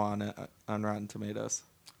 0 on it on Rotten Tomatoes.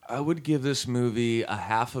 I would give this movie a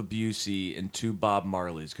half a Busey and 2 Bob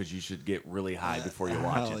Marleys because you should get really high before you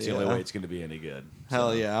watch hell it. It's the only yeah. way it's going to be any good.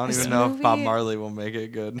 Hell yeah, I don't This even know if Bob movie- Marley will make it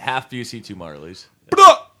good. Half Busey, 2 Marleys.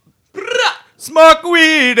 Smoke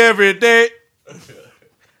weed every day.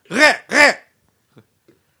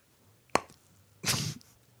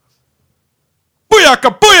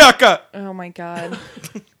 Booyaka, booyaka! Oh my god.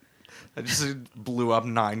 I just blew up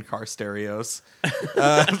 9 car stereos.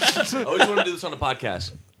 I always want to do this on a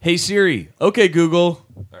podcast. Hey Siri. Okay, Google.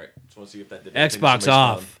 All right. Just want to see if that did anything to Xbox somebody's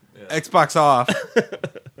off. phone. Yeah. Xbox off.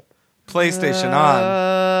 PlayStation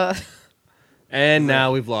on. And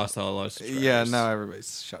now we've lost all our subscribers. Yeah, now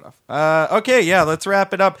everybody's shut off. Okay, yeah, let's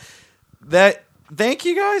wrap it up. That thank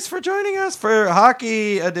you guys for joining us for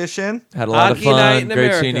Hockey Edition. Had a lot of Hockey night fun. in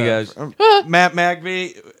Great seeing you America. guys. Matt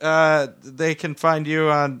Magby, they can find you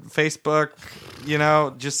on Facebook. You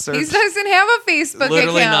know, just search. He doesn't have a Facebook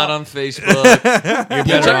Literally account. not on Facebook. You're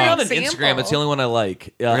better on off. Instagram. It's the only one I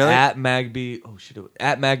like. Really? At Magby. Oh shit!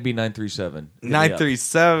 At Magby 937.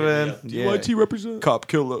 937. Yeah. DYT represent. Cop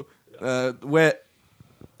killer. What?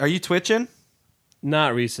 Are you twitching?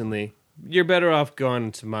 Not recently. You're better off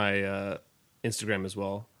going to my Instagram as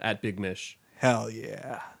well, at Big Misch. Hell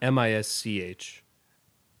yeah. Misch.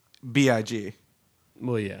 BIG.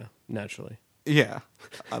 Well, yeah, naturally. Yeah.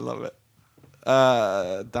 I love it.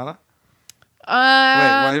 Donna?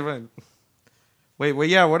 Wait,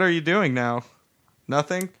 yeah, what are you doing now?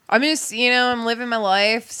 Nothing? I'm just, I'm living my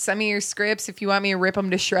life. Send me your scripts if you want me to rip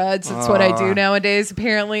them to shreds. That's what I do nowadays,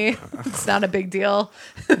 apparently. It's not a big deal.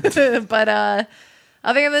 But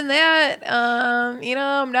other than that,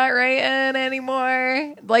 I'm not writing anymore.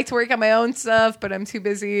 I'd like to work on my own stuff, but I'm too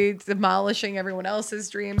busy demolishing everyone else's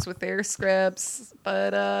dreams with their scripts.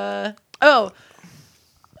 But,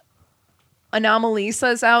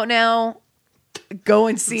 Anomalisa's out now. Go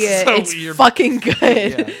and see it. So it's weird. fucking good.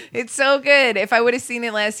 Yeah. It's so good. If I would have seen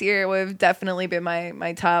it last year, it would have definitely been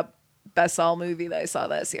my top best all movie that I saw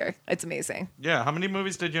last year. It's amazing. Yeah, how many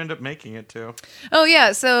movies did you end up making it to? Oh,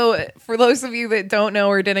 yeah. So for those of you that don't know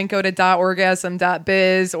or didn't go to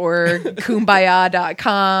 .orgasm.biz or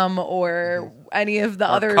kumbaya.com or any of the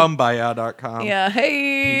other... Kumbaya.com. Yeah,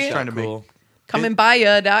 hey. Trying to make...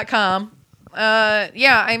 Comeinbaya.com. I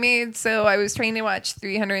was trained to watch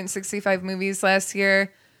 365 movies last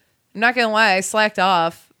year. I'm not gonna lie, I slacked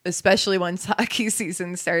off, especially once hockey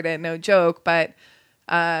season started, no joke, but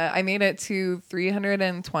I made it to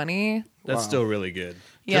 320. That's still really good.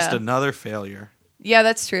 Yeah. Just another failure. Yeah,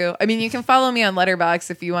 that's true. I mean, you can follow me on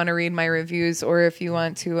Letterboxd if you want to read my reviews or if you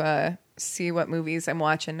want to see what movies I'm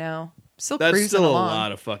watching now. Still That's cruising still along. a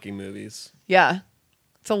lot of fucking movies. Yeah.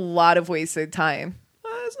 It's a lot of wasted time.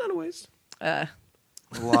 It's not a waste. A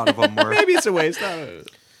lot of them were. Maybe it's a waste.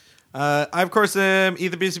 I, of course, am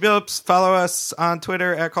Ethan Busey Billips. Follow us on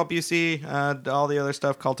Twitter at CultBusey. All the other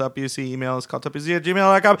stuff, CultUpBusey. Email is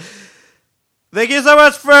cultupbusey@gmail.com. Thank you so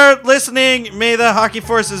much for listening. May the hockey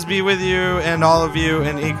forces be with you and all of you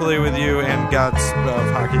and equally with you and gods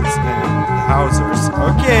of hockeys and Housers.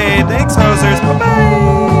 Okay, thanks, Housers.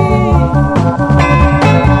 Bye-bye.